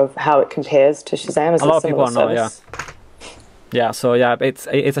aware of how it compares to Shazam. A lot of people are not, yeah. Yeah, so yeah, it's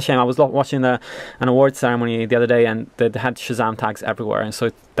a shame. I was watching an award ceremony the other day, and they had Shazam tags everywhere, and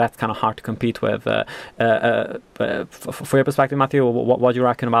so that's kind of hard to compete with. For your perspective, Matthew, what do you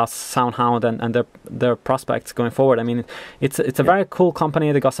reckon about SoundHound and their prospects going forward? I mean, it's a very cool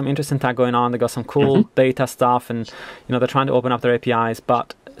company. They got some interesting tech going on. They got some cool data stuff, and they're trying to open up their APIs,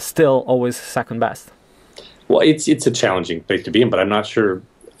 but still always second best. Well, it's a challenging place to be in, but I'm not sure.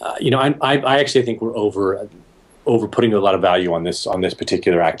 I actually think we're over putting a lot of value on this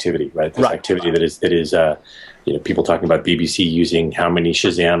particular activity, right? This activity that is people talking about BBC using how many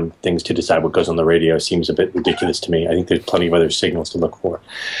Shazam things to decide what goes on the radio seems a bit ridiculous to me. I think there's plenty of other signals to look for.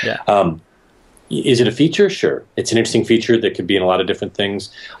 Yeah. Is it a feature? Sure. It's an interesting feature that could be in a lot of different things.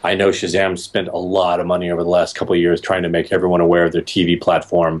 I know Shazam spent a lot of money over the last couple of years trying to make everyone aware of their TV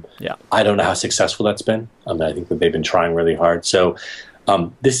platform. Yeah. I don't know how successful that's been. I think that they've been trying really hard. So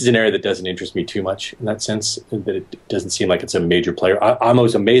this is an area that doesn't interest me too much in that sense, that it doesn't seem like it's a major player. I'm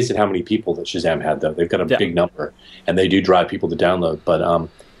always amazed at how many people that Shazam had, though. They've got a big number, and they do drive people to download. But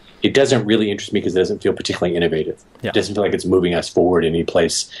it doesn't really interest me because it doesn't feel particularly innovative. Yeah. It doesn't feel like it's moving us forward in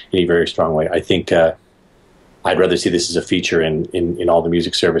any very strong way. I think I'd rather see this as a feature in all the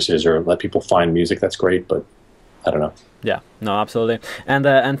music services, or let people find music. That's great, but I don't know. Yeah, no, absolutely.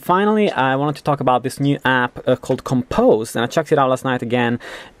 And finally, I wanted to talk about this new app called Compose, and I checked it out last night again.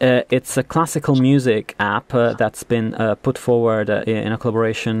 It's a classical music app that's been put forward in a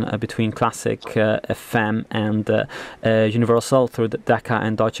collaboration between Classic FM and Universal through the Decca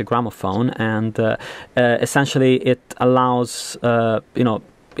and Deutsche Grammophon, and essentially it allows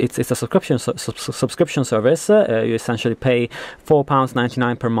it's a subscription service. You essentially pay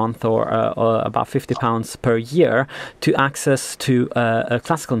 £4.99 per month, or about £50 per year, to access to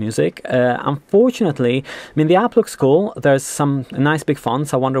classical music. Unfortunately, I mean, the app looks cool. There's some nice big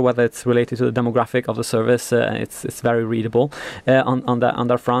fonts. I wonder whether it's related to the demographic of the service. It's very readable on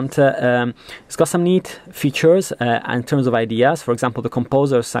that front. It's got some neat features in terms of ideas. For example, the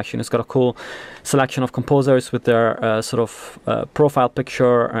composers section has got a cool selection of composers with their sort of profile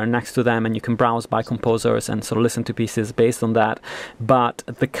picture next to them, and you can browse by composers and sort of listen to pieces based on that. But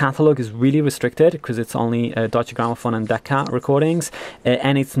the catalog is really restricted because it's only Deutsche Grammophon and Decca recordings,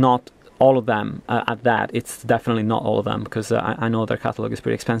 and it's not all of them at that. It's definitely not all of them, because I know their catalog is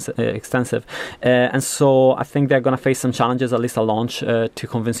pretty extensive. And so I think they're going to face some challenges, at least at launch, to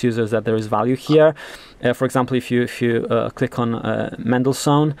convince users that there is value here. For example, if you click on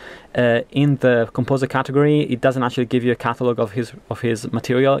Mendelssohn, in the composer category, it doesn't actually give you a catalog of his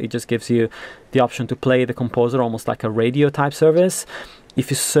material. It just gives you the option to play the composer, almost like a radio type service. If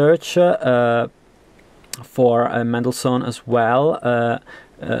you search for Mendelssohn as well,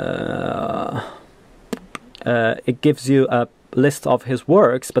 it gives you a list of his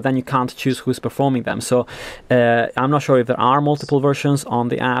works, but then you can't choose who's performing them. So I'm not sure if there are multiple versions on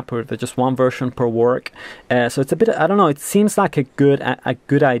the app, or if there's just one version per work. So it's a bit, I don't know, it seems like a good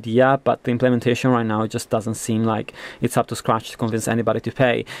idea, but the implementation right now, it just doesn't seem like it's up to scratch to convince anybody to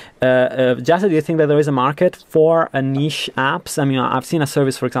pay. Jessie, do you think that there is a market for niche apps? I mean, I've seen a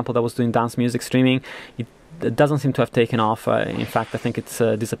service, for example, that was doing dance music streaming. It doesn't seem to have taken off. In fact, I think it's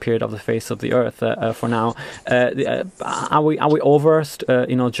disappeared off the face of the earth for now. Are we over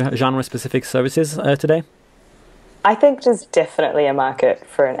genre-specific services today? I think there's definitely a market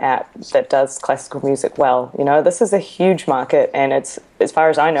for an app that does classical music well. This is a huge market, and it's, as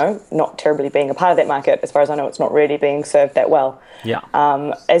far as I know, not terribly being a part of that market. As far as I know, it's not really being served that well. Yeah.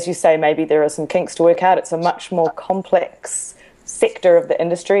 As you say, maybe there are some kinks to work out. It's a much more complex sector of the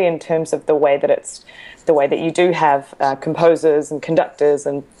industry in terms of the way that you do have composers and conductors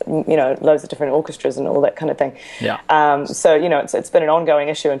and loads of different orchestras and all that kind of thing. Yeah. So it's been an ongoing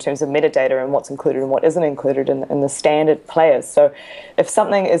issue in terms of metadata and what's included and what isn't included in the standard players. So if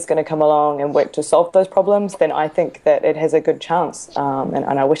something is going to come along and work to solve those problems, then I think that it has a good chance,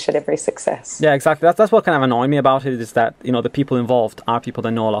 and I wish it every success. Yeah, exactly. That's what kind of annoyed me about it, is that the people involved are people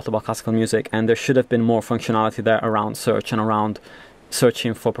that know a lot about classical music, and there should have been more functionality there around search and around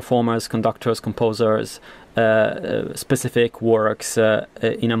searching for performers, conductors, composers, specific works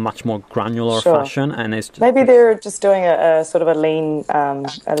in a much more granular fashion. And it's maybe they're just doing a sort of a lean.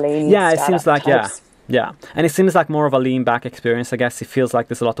 Yeah, it seems like yeah, and it seems like more of a lean back experience. I guess it feels like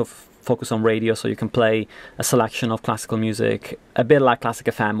there's a lot of focus on radio, so you can play a selection of classical music, a bit like Classic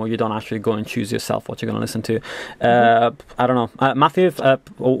FM, where you don't actually go and choose yourself what you're going to listen to. I don't know, Matthew,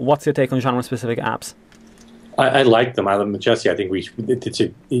 what's your take on genre-specific apps? I like them. I love them, Jessie. I think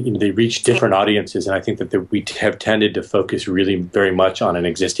they reach different audiences, and I think that we have tended to focus really very much on an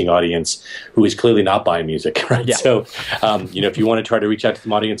existing audience who is clearly not buying music, right? Yeah. So, if you want to try to reach out to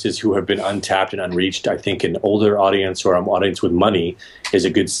some audiences who have been untapped and unreached, I think an older audience or an audience with money is a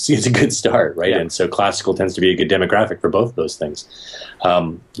good start, right? Yeah. And so classical tends to be a good demographic for both of those things.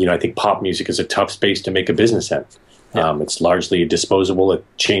 I think pop music is a tough space to make a business in. Yeah. It's largely disposable. It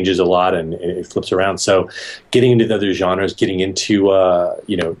changes a lot and it flips around. So getting into the other genres, getting into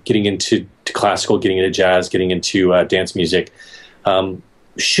classical, getting into jazz, getting into dance music,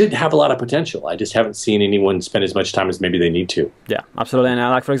 should have a lot of potential. I just haven't seen anyone spend as much time as maybe they need to. Yeah, absolutely. And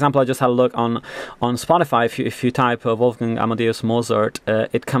like, for example, I just had a look on Spotify. If you type Wolfgang Amadeus Mozart,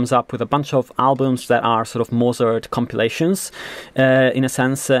 it comes up with a bunch of albums that are sort of Mozart compilations, in a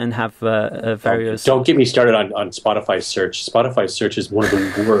sense, and have various... Don't get me started on Spotify search. Spotify search is one of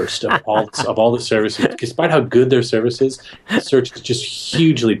the worst of all the services. Despite how good their service is, search is just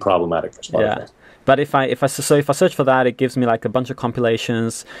hugely problematic for Spotify. Yeah. But if I search for that, it gives me like a bunch of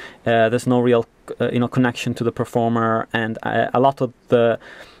compilations. There's no real connection to the performer, and a lot of the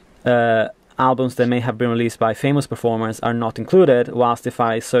albums that may have been released by famous performers are not included. Whilst if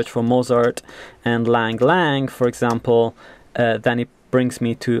I search for Mozart and Lang Lang, for example, then it brings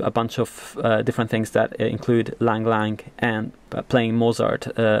me to a bunch of different things that include Lang Lang and playing Mozart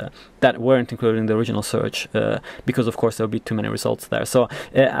that weren't included in the original search, because of course there will be too many results there. So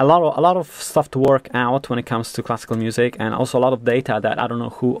a lot of stuff to work out when it comes to classical music, and also a lot of data that I don't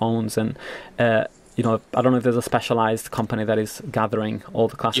know who owns, and I don't know if there's a specialized company that is gathering all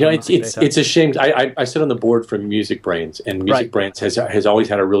the classical music data. It's a shame. I sit on the board for Music Brains, and Music Brains has always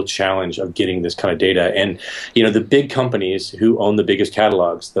had a real challenge of getting this kind of data. And the big companies who own the biggest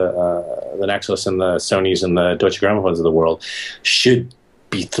catalogs, the Nexus and the Sonys and the Deutsche Grammophones of the world, should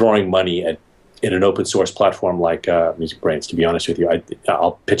be throwing money at an open source platform like Music Brains. To be honest with you,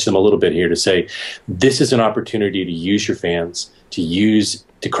 I'll pitch them a little bit here to say this is an opportunity to use your fans,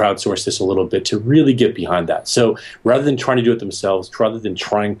 to crowdsource this a little bit, to really get behind that. So rather than trying to do it themselves, rather than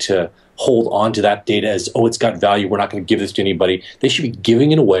trying to hold on to that data as, it's got value, we're not going to give this to anybody, they should be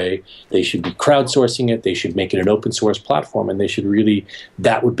giving it away. They should be crowdsourcing it. They should make it an open source platform, and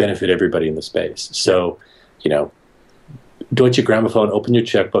that would benefit everybody in the space. So, Deutsche Grammophon, open your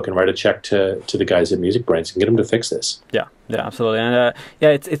checkbook and write a check to the guys at Music Brains and get them to fix this. Yeah, absolutely. And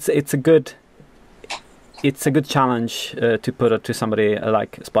it's a good challenge to put it to somebody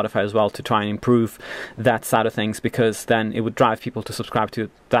like Spotify as well, to try and improve that side of things, because then it would drive people to subscribe to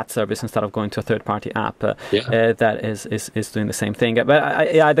that service instead of going to a third-party app that is doing the same thing.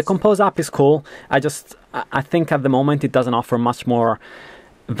 But the Compose app is cool. I think at the moment it doesn't offer much more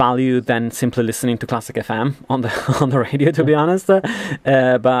value than simply listening to classic FM on the radio, to be honest. But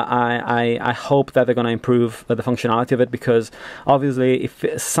I hope that they're going to improve the functionality of it, because obviously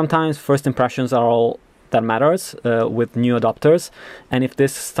sometimes first impressions are all that matters with new adopters, and if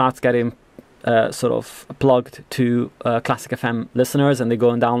this starts getting sort of plugged to classic FM listeners and they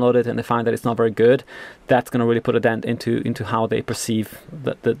go and download it and they find that it's not very good, that's going to really put a dent into how they perceive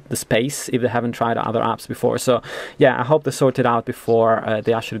the space if they haven't tried other apps before. So yeah, I hope they sort it out before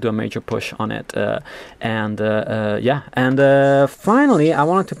they actually do a major push on it. And finally, I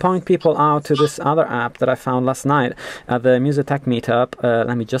wanted to point people out to this other app that I found last night at the Music Tech meetup.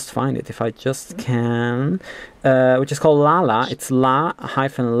 Let me just find it if I just can. Which is called Lala. It's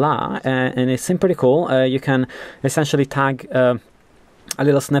La-La, and it seems pretty cool. You can essentially tag a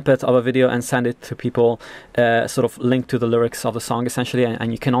little snippet of a video and send it to people, sort of linked to the lyrics of the song essentially,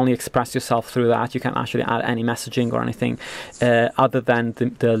 and you can only express yourself through that. You can't actually add any messaging or anything other than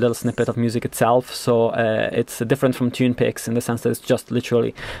the little snippet of music itself. So it's different from TunePix in the sense that it's just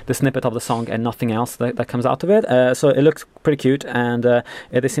literally the snippet of the song and nothing else that comes out of it. So it looks pretty cute, and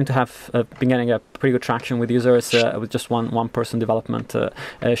they seem to have been getting a pretty good traction with users with just one person development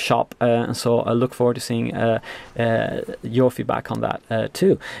shop, and so I look forward to seeing your feedback on that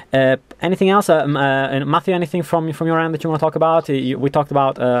too. Anything else, Matthew? Anything from your end that you want to talk about? We talked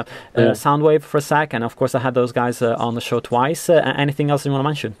about Soundwave for a sec, and of course I had those guys on the show twice. Anything else you want to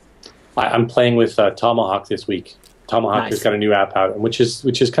mention? I'm playing with Tomahawk this week. Tomahawk has got a new app out, which is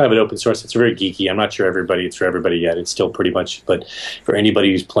kind of an open source. It's very geeky. I'm not sure it's for everybody yet. It's still pretty much, but for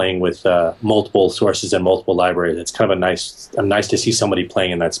anybody who's playing with multiple sources and multiple libraries, it's kind of nice to see somebody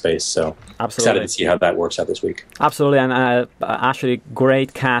playing in that space. So excited to see how that works out this week. Absolutely, and actually,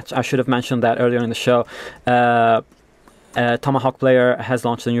 great catch. I should have mentioned that earlier in the show. Tomahawk Player has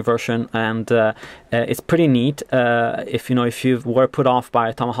launched a new version, and it's pretty neat. If you were put off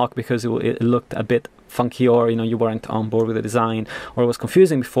by Tomahawk because it looked a bit funky, or you weren't on board with the design, or it was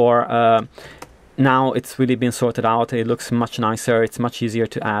confusing before, now it's really been sorted out. It looks much nicer. It's much easier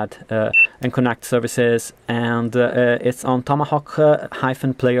to add and connect services, and it's on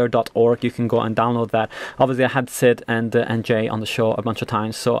tomahawk-player.org. You can go and download that. Obviously, I had Sid and Jay on the show a bunch of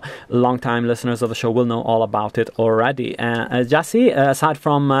times, so long-time listeners of the show will know all about it already. Jessie, aside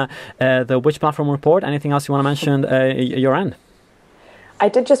from the Which Platform Report, anything else you want to mention your end? I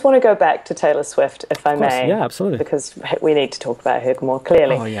did just want to go back to Taylor Swift, if I may. Yeah, absolutely. Because we need to talk about her more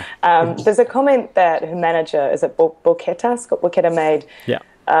clearly. Oh, yeah. There's a comment that her manager, is it Scott Borchetta made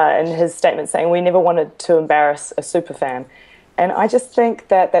in his statement saying, we never wanted to embarrass a superfan. And I just think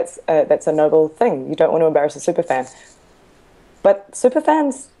that that's a noble thing. You don't want to embarrass a superfan. But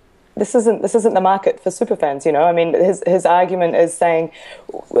superfans, this isn't the market for superfans, you know. I mean, his argument is saying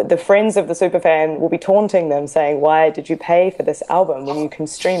the friends of the superfan will be taunting them, saying, why did you pay for this album when you can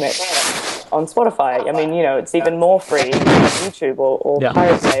stream it on Spotify? I mean, you know, it's even more free on YouTube or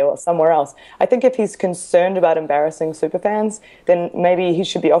Pirate Bay or somewhere else. I think if he's concerned about embarrassing superfans, then maybe he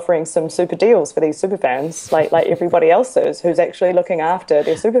should be offering some super deals for these superfans, like everybody else is, who's actually looking after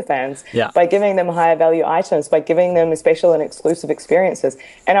their superfans by giving them higher value items, by giving them special and exclusive experiences.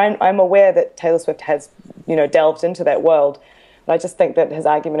 And I'm aware that Taylor Swift has, you know, delved into that world. But I just think that his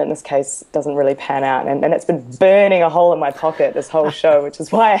argument in this case doesn't really pan out, and it's been burning a hole in my pocket this whole show, which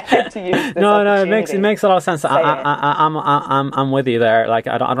is why I had to use this. No, it makes a lot of sense. I'm with you there. Like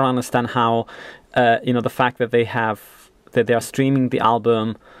I don't understand how, you know, the fact that they are streaming the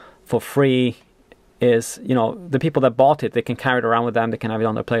album for free is, you know, the people that bought it, they can carry it around with them, they can have it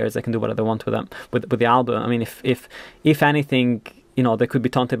on their players, they can do whatever they want with them with the album. I mean, if anything, you know, they could be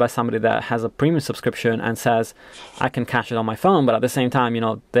taunted by somebody that has a premium subscription and says, I can cash it on my phone, but at the same time, you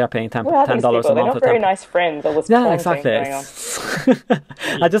know, they're paying $10 a month. They're not very nice friends. Exactly.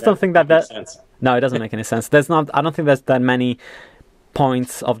 I just don't think that no, it doesn't make any sense. I don't think there's that many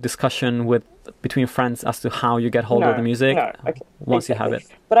points of discussion between friends as to how you get hold of the music once you have it.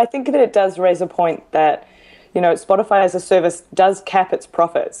 But I think that it does raise a point that, you know, Spotify as a service does cap its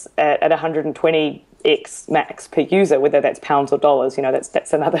profits at 120 X max per user, whether that's pounds or dollars. You know,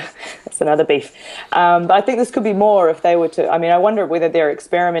 that's another beef. But I think this could be more if they were to. I mean, I wonder whether they're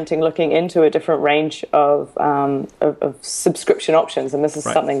experimenting, looking into a different range of subscription options, and this is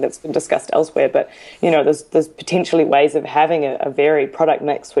something that's been discussed elsewhere. But you know, there's potentially ways of having a varied product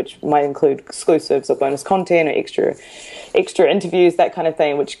mix, which might include exclusives or bonus content or extra interviews, that kind of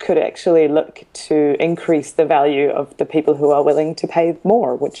thing, which could actually look to increase the value of the people who are willing to pay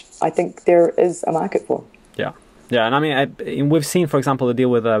more, which I think there is a market for. Yeah, and I mean, we've seen, for example, the deal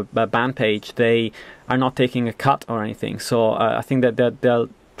with Bandpage. They are not taking a cut or anything, so I think that they're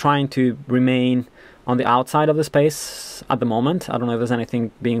trying to remain on the outside of the space at the moment. I don't know if there's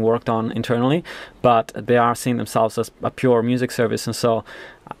anything being worked on internally, but they are seeing themselves as a pure music service, and so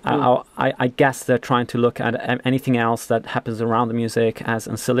I guess they're trying to look at anything else that happens around the music as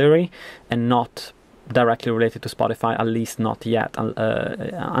ancillary and not directly related to Spotify, at least not yet,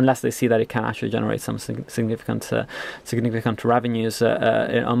 unless they see that it can actually generate some significant revenues.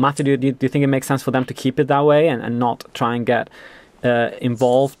 Matthew, do you think it makes sense for them to keep it that way and not try and get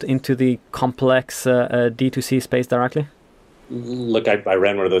involved into the complex D2C space directly? Look, I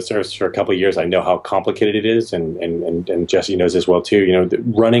ran one of those services for a couple of years. I know how complicated it is, and Jessie knows as well too. You know,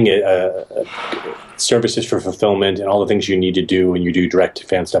 running services for fulfillment and all the things you need to do when you do direct to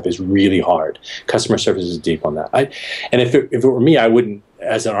fan stuff is really hard. Customer service is deep on that. And if it were me, I wouldn't.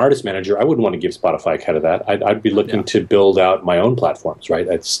 As an artist manager, I wouldn't want to give Spotify a cut of that. I'd be looking to build out my own platforms, right?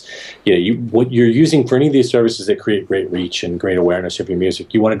 That's, you know, what you're using for any of these services that create great reach and great awareness of your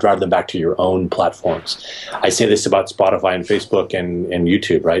music, you want to drive them back to your own platforms. I say this about Spotify and Facebook and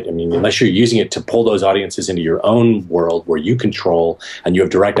YouTube, right? I mean, unless you're using it to pull those audiences into your own world where you control and you have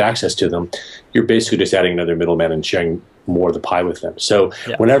direct access to them, you're basically just adding another middleman and sharing more of the pie with them. So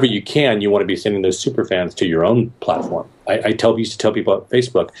whenever you can, you want to be sending those super fans to your own platform. I used to tell people at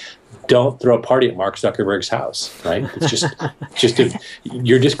Facebook, don't throw a party at Mark Zuckerberg's house, right? It's just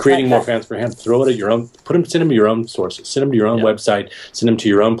you're just creating more fans for him. Throw it at your own, send them to your own sources, send them to your own website, send them to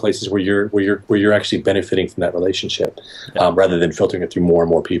your own places where you're actually benefiting from that relationship, rather than filtering it through more and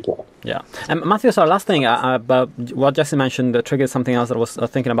more people. Yeah, and Matthew, sorry, last thing about what Jessie mentioned triggered something else that I was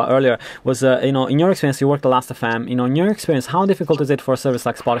thinking about earlier. Was you know, in your experience, you worked at Last.fm. You know, in your experience, how difficult is it for a service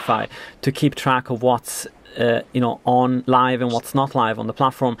like Spotify to keep track of what's on live and what's not live on the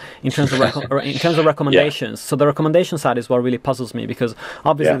platform in terms of recommendations. So the recommendation side is what really puzzles me, because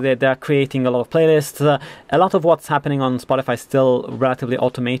obviously they're creating a lot of playlists. A lot of what's happening on Spotify is still relatively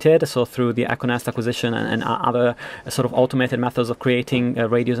automated, so through the Echo Nest acquisition and other sort of automated methods of creating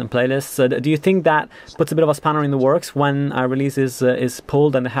radios and playlists. Do you think that puts a bit of a spanner in the works when a release is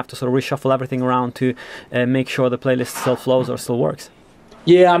pulled and they have to sort of reshuffle everything around to make sure the playlist still flows or still works?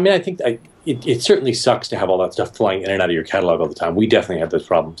 Yeah, I mean, I think it certainly sucks to have all that stuff flying in and out of your catalog all the time. We definitely have those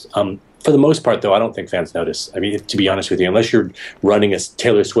problems. For the most part, though, I don't think fans notice. I mean, to be honest with you, unless you're running a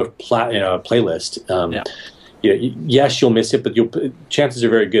Taylor Swift playlist, yes, you'll miss it, but chances are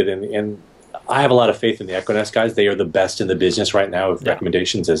very good. And I have a lot of faith in the Echo Nest guys. They are the best in the business right now of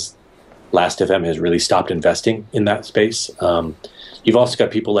recommendations, as Last.fm has really stopped investing in that space. You've also got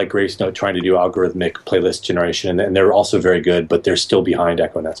people like Grace Note trying to do algorithmic playlist generation, and they're also very good, but they're still behind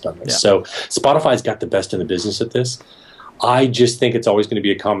Echo Nest on this. So Spotify's got the best in the business at this. I just think it's always going to be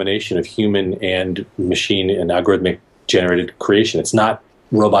a combination of human and machine and algorithmic generated creation. It's not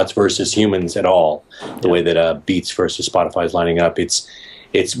robots versus humans at all, the way that Beats versus Spotify is lining up. It's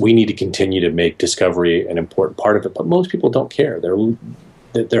we need to continue to make discovery an important part of it, but most people don't care.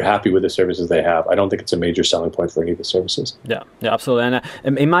 They're happy with the services they have. I don't think it's a major selling point for any of the services. Yeah, absolutely.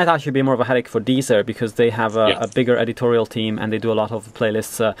 And it might actually be more of a headache for Deezer, because they have a bigger editorial team and they do a lot of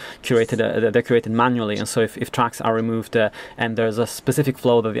playlists they're curated manually. And so if tracks are removed and there's a specific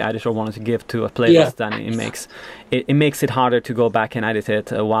flow that the editor wanted to give to a playlist, then it makes it harder to go back and edit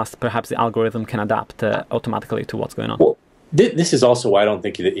it, whilst perhaps the algorithm can adapt automatically to what's going on. Well, this is also why I don't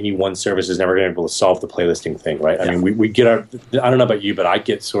think that any one service is never going to be able to solve the playlisting thing, right? I mean, we get I don't know about you, but I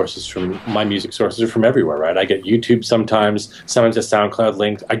get sources from, my music sources are from everywhere, right? I get YouTube sometimes a SoundCloud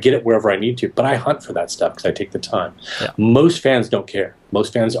link. I get it wherever I need to, but I hunt for that stuff because I take the time. Most fans don't care.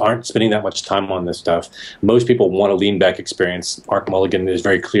 Most fans aren't spending that much time on this stuff. Most people want a lean back experience. Mark Mulligan is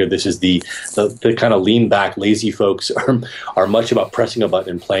very clear. This is the kind of lean back, lazy folks are much about pressing a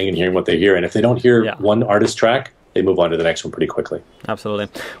button and playing and hearing what they hear. And if they don't hear one artist track, they move on to the next one pretty quickly. Absolutely.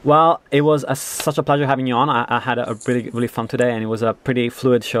 Well, it was such a pleasure having you on. I had a really fun today, and it was a pretty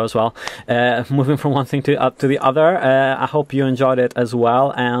fluid show as well. Moving from one thing to the other. I hope you enjoyed it as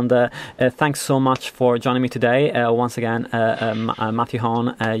well. And thanks so much for joining me today. Once again, Matthew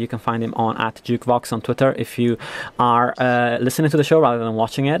Hawn. You can find him on @JukeVox on Twitter if you are listening to the show rather than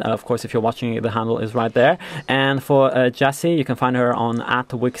watching it. Of course, if you're watching it, the handle is right there. And for Jessie, you can find her on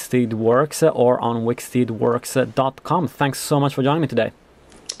 @WicksteedWorks or on WicksteedWorks.com. Thanks so much for joining me today.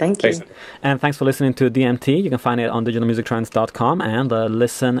 Thank you. And thanks for listening to DMT. You can find it on digitalmusictrends.com and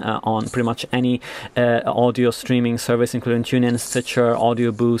listen on pretty much any audio streaming service, including TuneIn, Stitcher,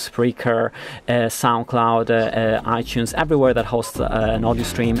 Audio Boost, Spreaker, SoundCloud, iTunes, everywhere that hosts an audio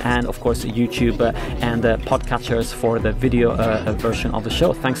stream, and of course YouTube and podcatchers for the video version of the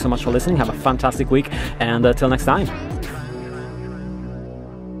show. Thanks so much for listening. Have a fantastic week, and till next time.